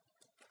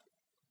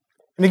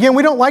 And again,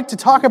 we don't like to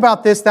talk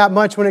about this that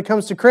much when it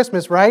comes to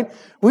Christmas, right?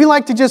 We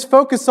like to just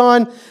focus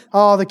on,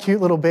 the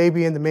cute little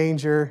baby in the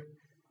manger,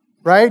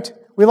 right?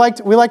 We like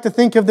to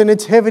think of the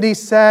nativity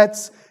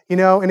sets,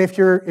 and if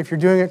you're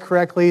doing it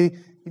correctly,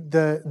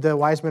 the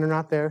wise men are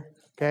not there,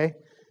 okay?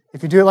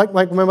 If you do it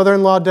like my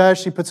mother-in-law does,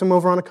 she puts them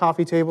over on a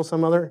coffee table,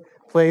 some other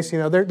place,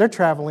 they're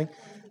traveling.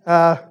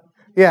 Yeah,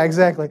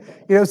 exactly.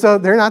 So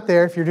they're not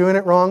there. If you're doing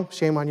it wrong,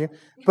 shame on you.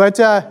 But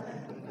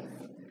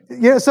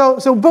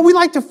but we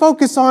like to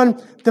focus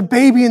on the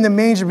baby in the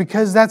manger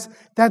because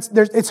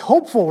it's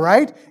hopeful,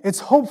 right? It's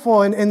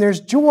hopeful, and there's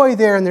joy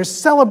there, and there's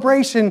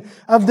celebration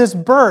of this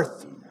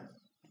birth.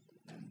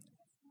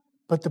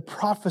 But the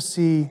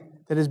prophecy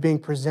that is being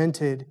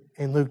presented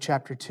in Luke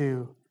chapter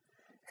 2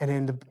 and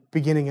in the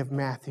beginning of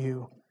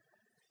Matthew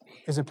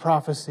is a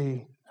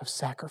prophecy of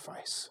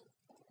sacrifice.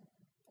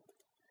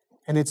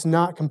 And it's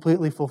not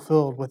completely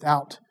fulfilled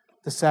without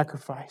the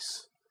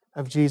sacrifice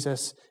of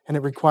Jesus, and it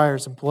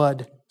requires a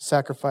blood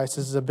sacrifice.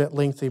 This is a bit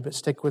lengthy, but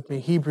stick with me.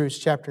 Hebrews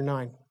chapter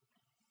 9.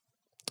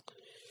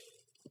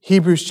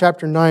 Hebrews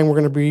chapter 9, we're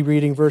going to be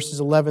reading verses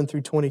 11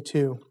 through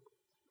 22. It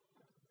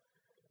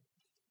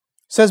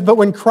says, "But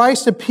when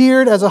Christ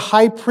appeared as a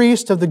high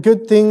priest of the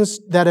good things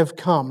that have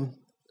come,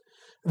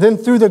 then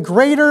through the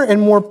greater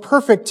and more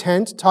perfect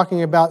tent,"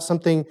 talking about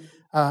something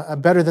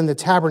better than the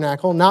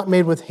tabernacle, not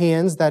made with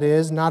hands, that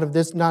is, not of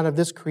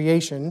this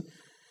creation.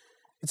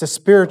 It's a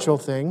spiritual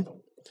thing.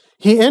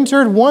 "He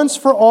entered once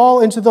for all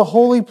into the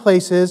holy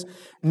places,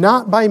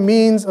 not by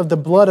means of the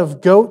blood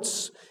of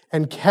goats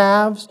and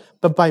calves,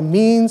 but by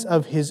means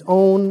of his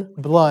own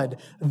blood,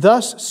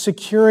 thus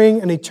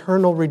securing an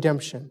eternal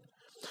redemption.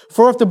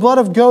 For if the blood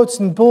of goats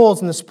and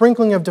bulls and the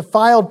sprinkling of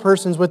defiled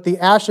persons with the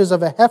ashes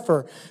of a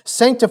heifer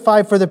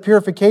sanctify for the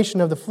purification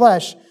of the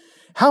flesh,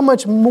 how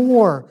much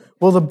more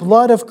will the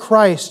blood of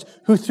Christ,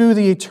 who through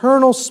the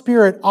eternal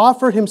Spirit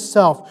offered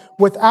himself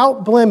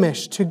without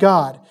blemish to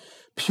God,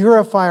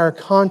 purify our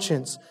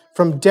conscience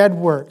from dead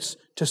works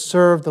to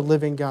serve the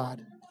living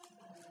God?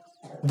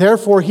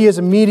 Therefore, he is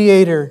a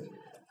mediator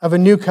of a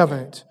new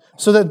covenant,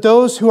 so that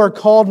those who are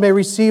called may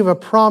receive a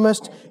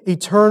promised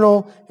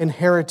eternal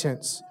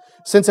inheritance,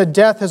 since a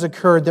death has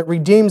occurred that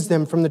redeems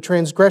them from the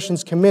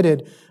transgressions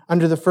committed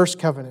under the first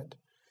covenant.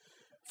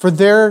 For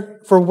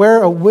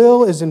where a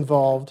will is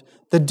involved,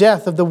 the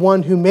death of the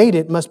one who made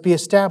it must be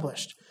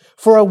established.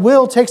 For a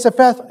will takes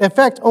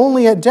effect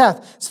only at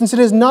death, since it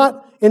is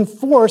not in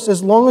force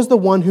as long as the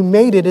one who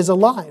made it is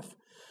alive.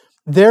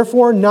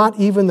 Therefore, not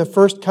even the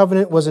first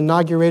covenant was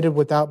inaugurated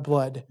without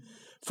blood.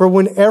 For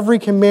when every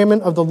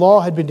commandment of the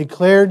law had been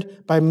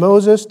declared by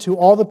Moses to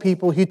all the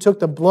people, he took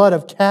the blood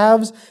of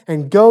calves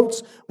and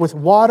goats with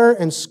water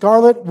and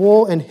scarlet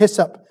wool and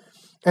hyssop,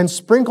 and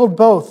sprinkled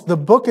both the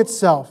book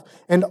itself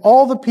and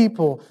all the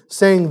people,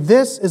 saying,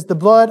 'This is the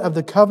blood of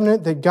the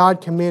covenant that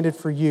God commanded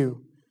for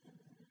you.'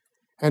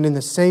 And in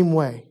the same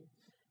way,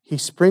 he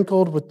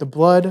sprinkled with the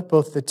blood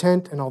both the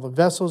tent and all the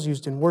vessels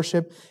used in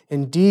worship.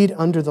 Indeed,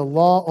 under the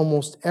law,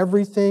 almost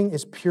everything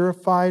is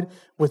purified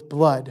with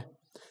blood.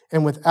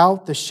 And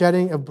without the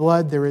shedding of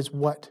blood, there is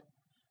what?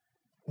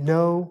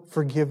 No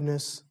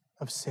forgiveness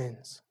of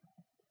sins."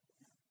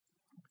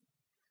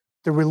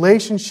 The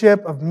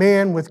relationship of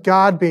man with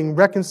God being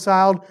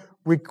reconciled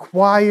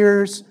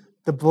requires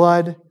the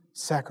blood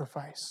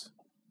sacrifice.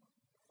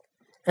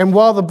 And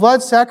while the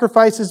blood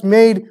sacrifice is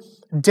made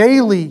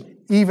daily,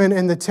 even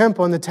in the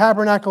temple, in the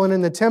tabernacle and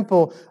in the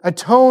temple,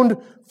 atoned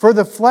for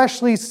the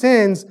fleshly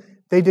sins,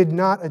 they did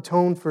not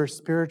atone for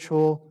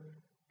spiritual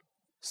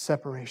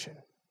separation.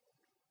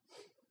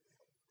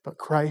 But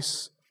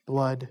Christ's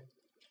blood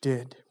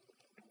did.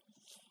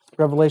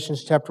 Revelation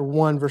chapter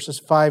 1, verses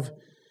 5,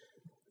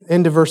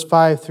 into verse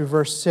 5 through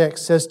verse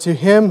 6 says, "To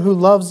him who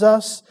loves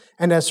us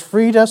and has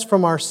freed us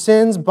from our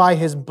sins by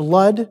his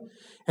blood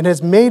and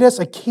has made us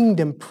a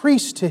kingdom,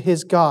 priest to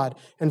his God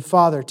and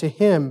Father, to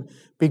him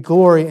be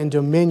glory and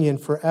dominion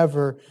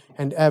forever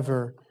and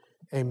ever.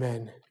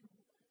 Amen."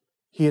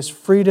 He has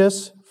freed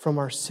us from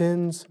our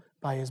sins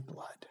by his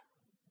blood.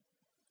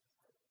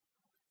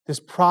 This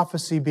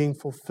prophecy being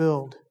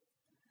fulfilled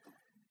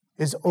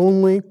is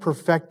only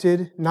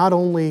perfected, not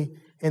only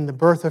in the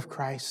birth of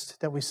Christ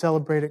that we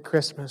celebrate at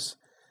Christmas,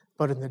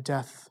 but in the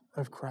death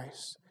of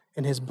Christ,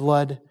 in his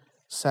blood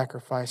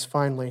sacrifice.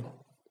 Finally,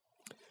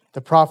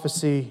 the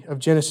prophecy of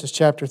Genesis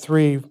chapter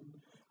 3,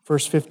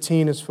 verse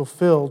 15 is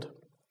fulfilled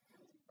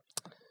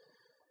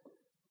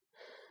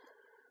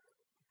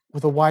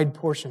with a wide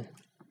portion.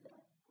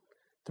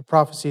 The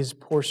prophecy's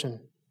portion.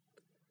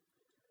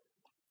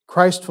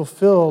 Christ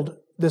fulfilled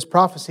this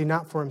prophecy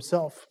not for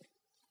himself.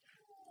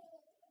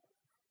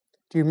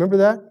 Do you remember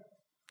that?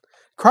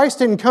 Christ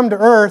didn't come to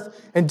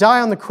earth and die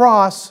on the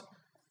cross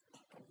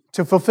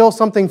to fulfill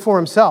something for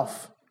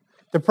himself.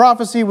 The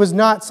prophecy was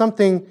not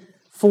something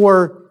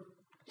for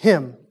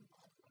him.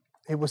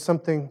 It was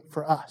something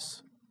for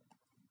us.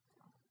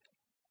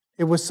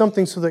 It was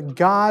something so that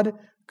God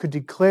could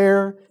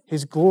declare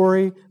his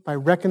glory by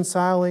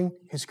reconciling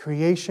his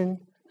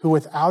creation, who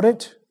without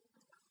it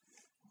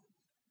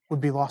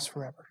would be lost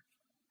forever.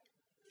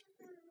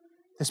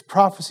 This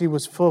prophecy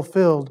was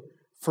fulfilled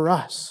for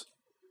us.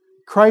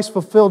 Christ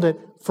fulfilled it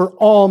for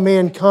all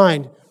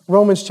mankind.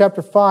 Romans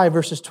chapter 5,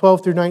 verses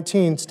 12 through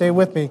 19. Stay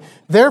with me.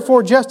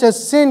 Therefore, just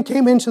as sin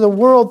came into the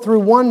world through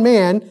one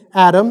man,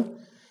 Adam,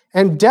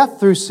 and death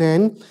through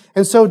sin,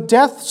 and so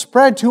death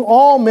spread to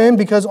all men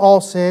because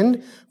all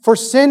sinned. For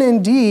sin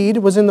indeed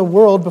was in the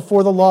world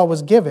before the law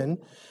was given,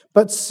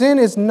 but sin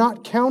is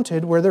not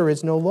counted where there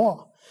is no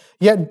law.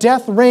 Yet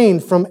death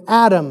reigned from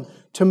Adam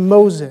to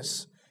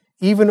Moses,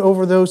 even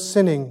over those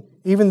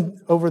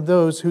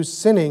whose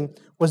sinning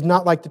was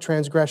not like the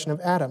transgression of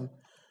Adam,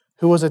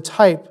 who was a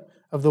type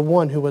of the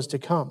one who was to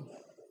come.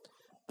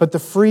 But the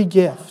free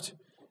gift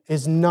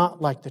is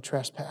not like the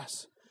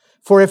trespass.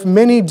 For if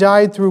many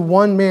died through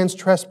one man's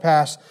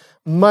trespass,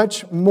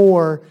 much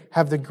more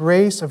have the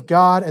grace of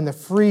God and the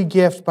free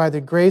gift by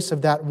the grace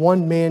of that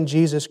one man,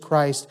 Jesus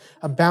Christ,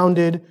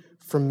 abounded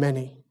for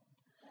many.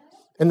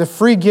 And the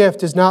free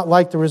gift is not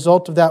like the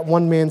result of that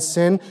one man's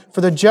sin, for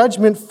the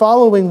judgment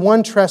following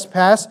one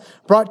trespass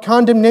brought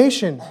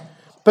condemnation,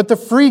 but the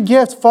free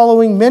gift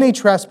following many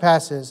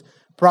trespasses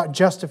brought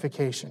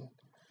justification.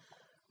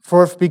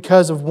 For if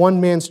because of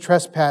one man's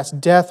trespass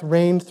death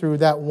reigned through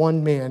that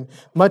one man,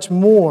 much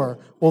more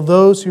will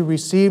those who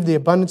receive the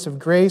abundance of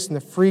grace and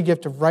the free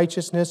gift of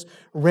righteousness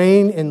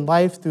reign in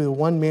life through the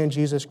one man,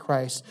 Jesus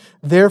Christ.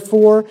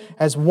 Therefore,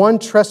 as one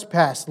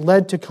trespass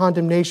led to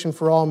condemnation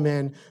for all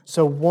men,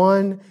 so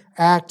one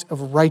act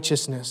of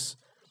righteousness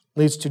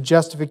leads to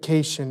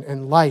justification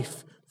and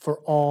life for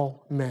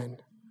all men.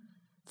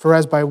 For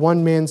as by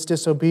one man's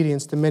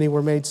disobedience the many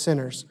were made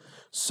sinners,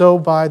 so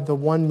by the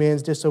one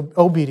man's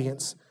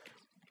disobedience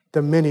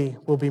the many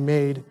will be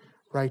made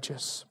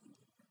righteous.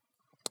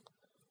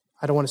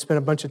 I don't want to spend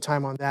a bunch of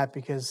time on that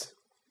because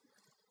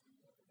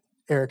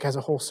Eric has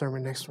a whole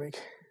sermon next week.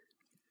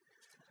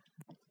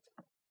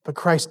 But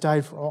Christ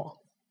died for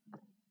all.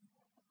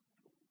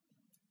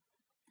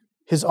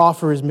 His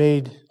offer is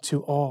made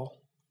to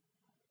all.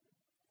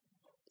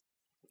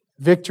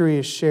 Victory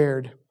is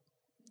shared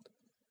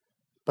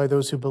by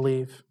those who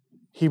believe.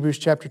 Hebrews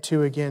chapter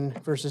 2 again,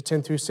 verses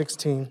 10 through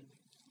 16.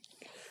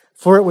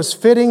 For it was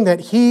fitting that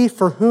he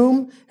for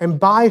whom and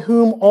by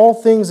whom all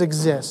things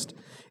exist,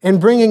 in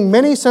bringing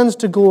many sons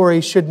to glory,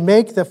 should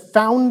make the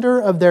founder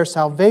of their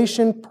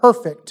salvation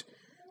perfect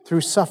through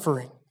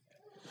suffering.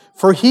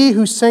 For he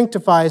who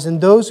sanctifies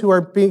and those who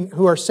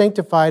are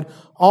sanctified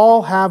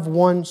all have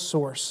one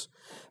source.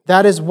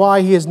 That is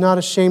why he is not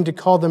ashamed to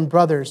call them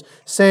brothers,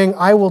 saying,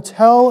 I will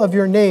tell of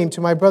your name to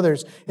my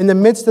brothers. In the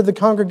midst of the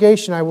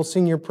congregation I will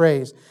sing your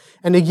praise.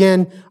 And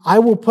again, I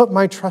will put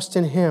my trust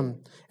in him.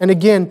 And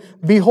again,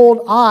 behold,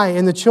 I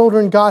and the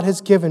children God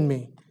has given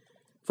me.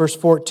 Verse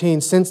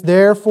 14, since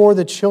therefore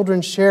the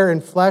children share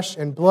in flesh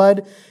and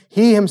blood,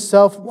 he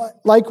himself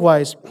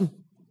likewise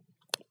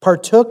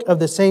partook of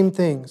the same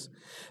things,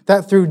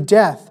 that through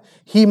death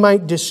he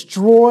might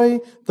destroy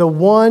the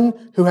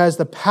one who has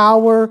the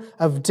power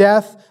of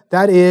death,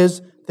 that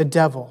is, the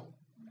devil,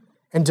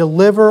 and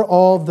deliver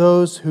all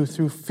those who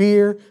through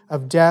fear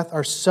of death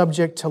are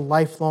subject to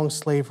lifelong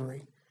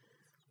slavery.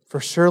 For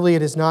surely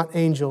it is not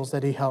angels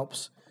that he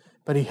helps,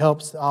 but he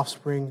helps the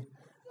offspring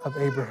of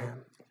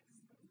Abraham.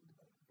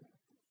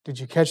 Did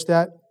you catch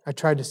that? I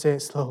tried to say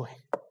it slowly.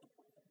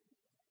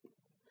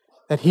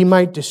 That he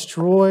might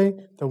destroy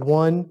the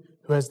one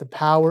who has the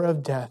power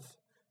of death,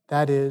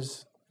 that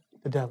is,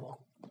 the devil.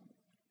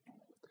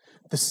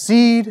 The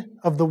seed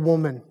of the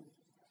woman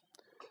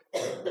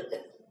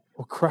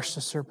will crush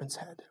the serpent's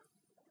head.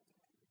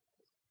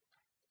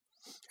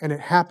 And it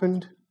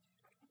happened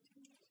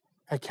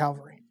at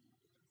Calvary.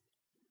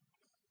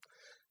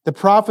 The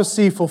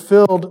prophecy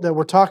fulfilled that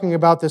we're talking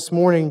about this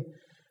morning,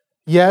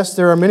 yes,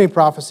 there are many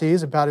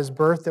prophecies about his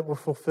birth that were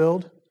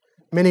fulfilled,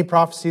 many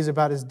prophecies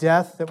about his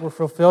death that were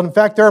fulfilled. In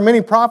fact, there are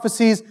many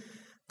prophecies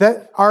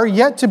that are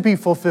yet to be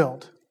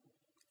fulfilled.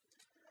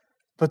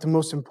 But the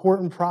most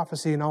important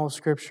prophecy in all of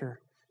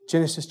Scripture,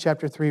 Genesis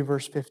chapter 3,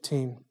 verse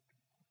 15,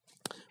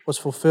 was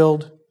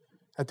fulfilled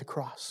at the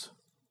cross.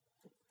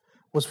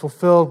 Was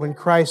fulfilled when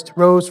Christ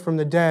rose from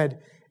the dead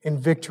in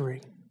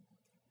victory.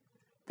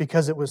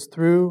 Because it was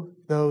through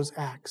those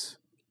acts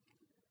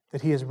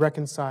that he has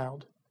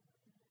reconciled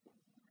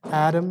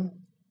Adam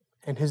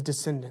and his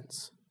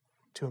descendants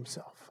to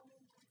himself.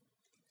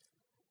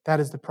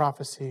 That is the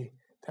prophecy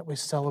that we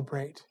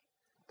celebrate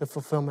the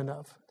fulfillment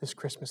of this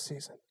Christmas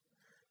season.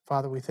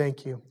 Father, we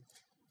thank you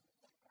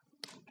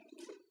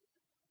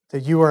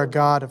that you are a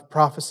God of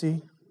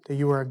prophecy, that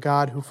you are a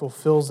God who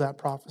fulfills that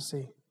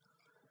prophecy,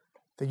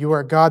 that you are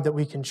a God that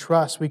we can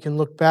trust. We can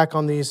look back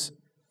on these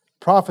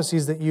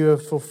prophecies that you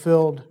have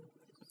fulfilled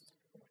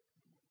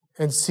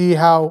and see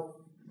how,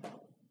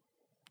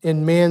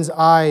 in man's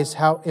eyes,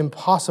 how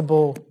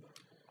impossible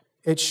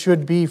it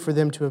should be for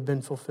them to have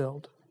been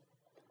fulfilled.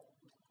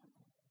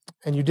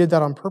 And you did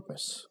that on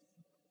purpose,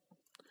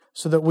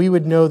 so that we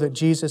would know that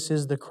Jesus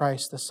is the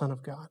Christ, the Son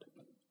of God.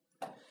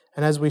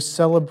 And as we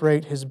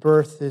celebrate His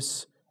birth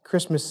this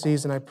Christmas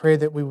season, I pray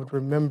that we would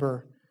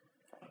remember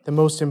the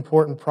most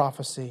important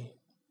prophecy.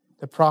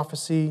 The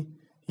prophecy,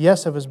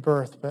 yes, of His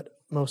birth, but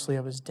mostly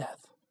of His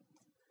death.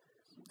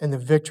 And the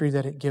victory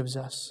that it gives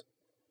us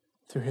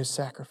through His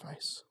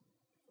sacrifice.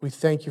 We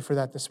thank you for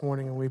that this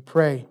morning, and we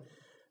pray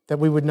that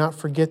we would not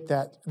forget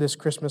that this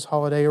Christmas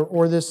holiday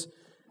or this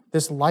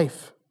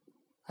life.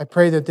 I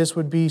pray that this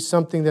would be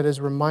something that is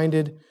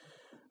reminded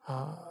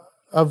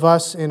of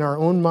us in our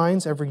own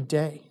minds every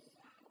day,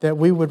 that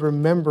we would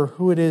remember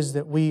who it is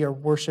that we are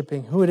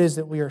worshiping, who it is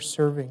that we are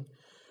serving,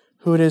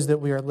 who it is that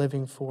we are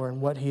living for,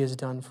 and what He has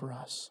done for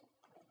us.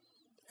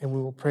 And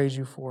we will praise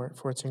you for it,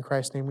 for it's in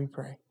Christ's name we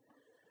pray.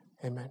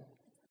 Amen.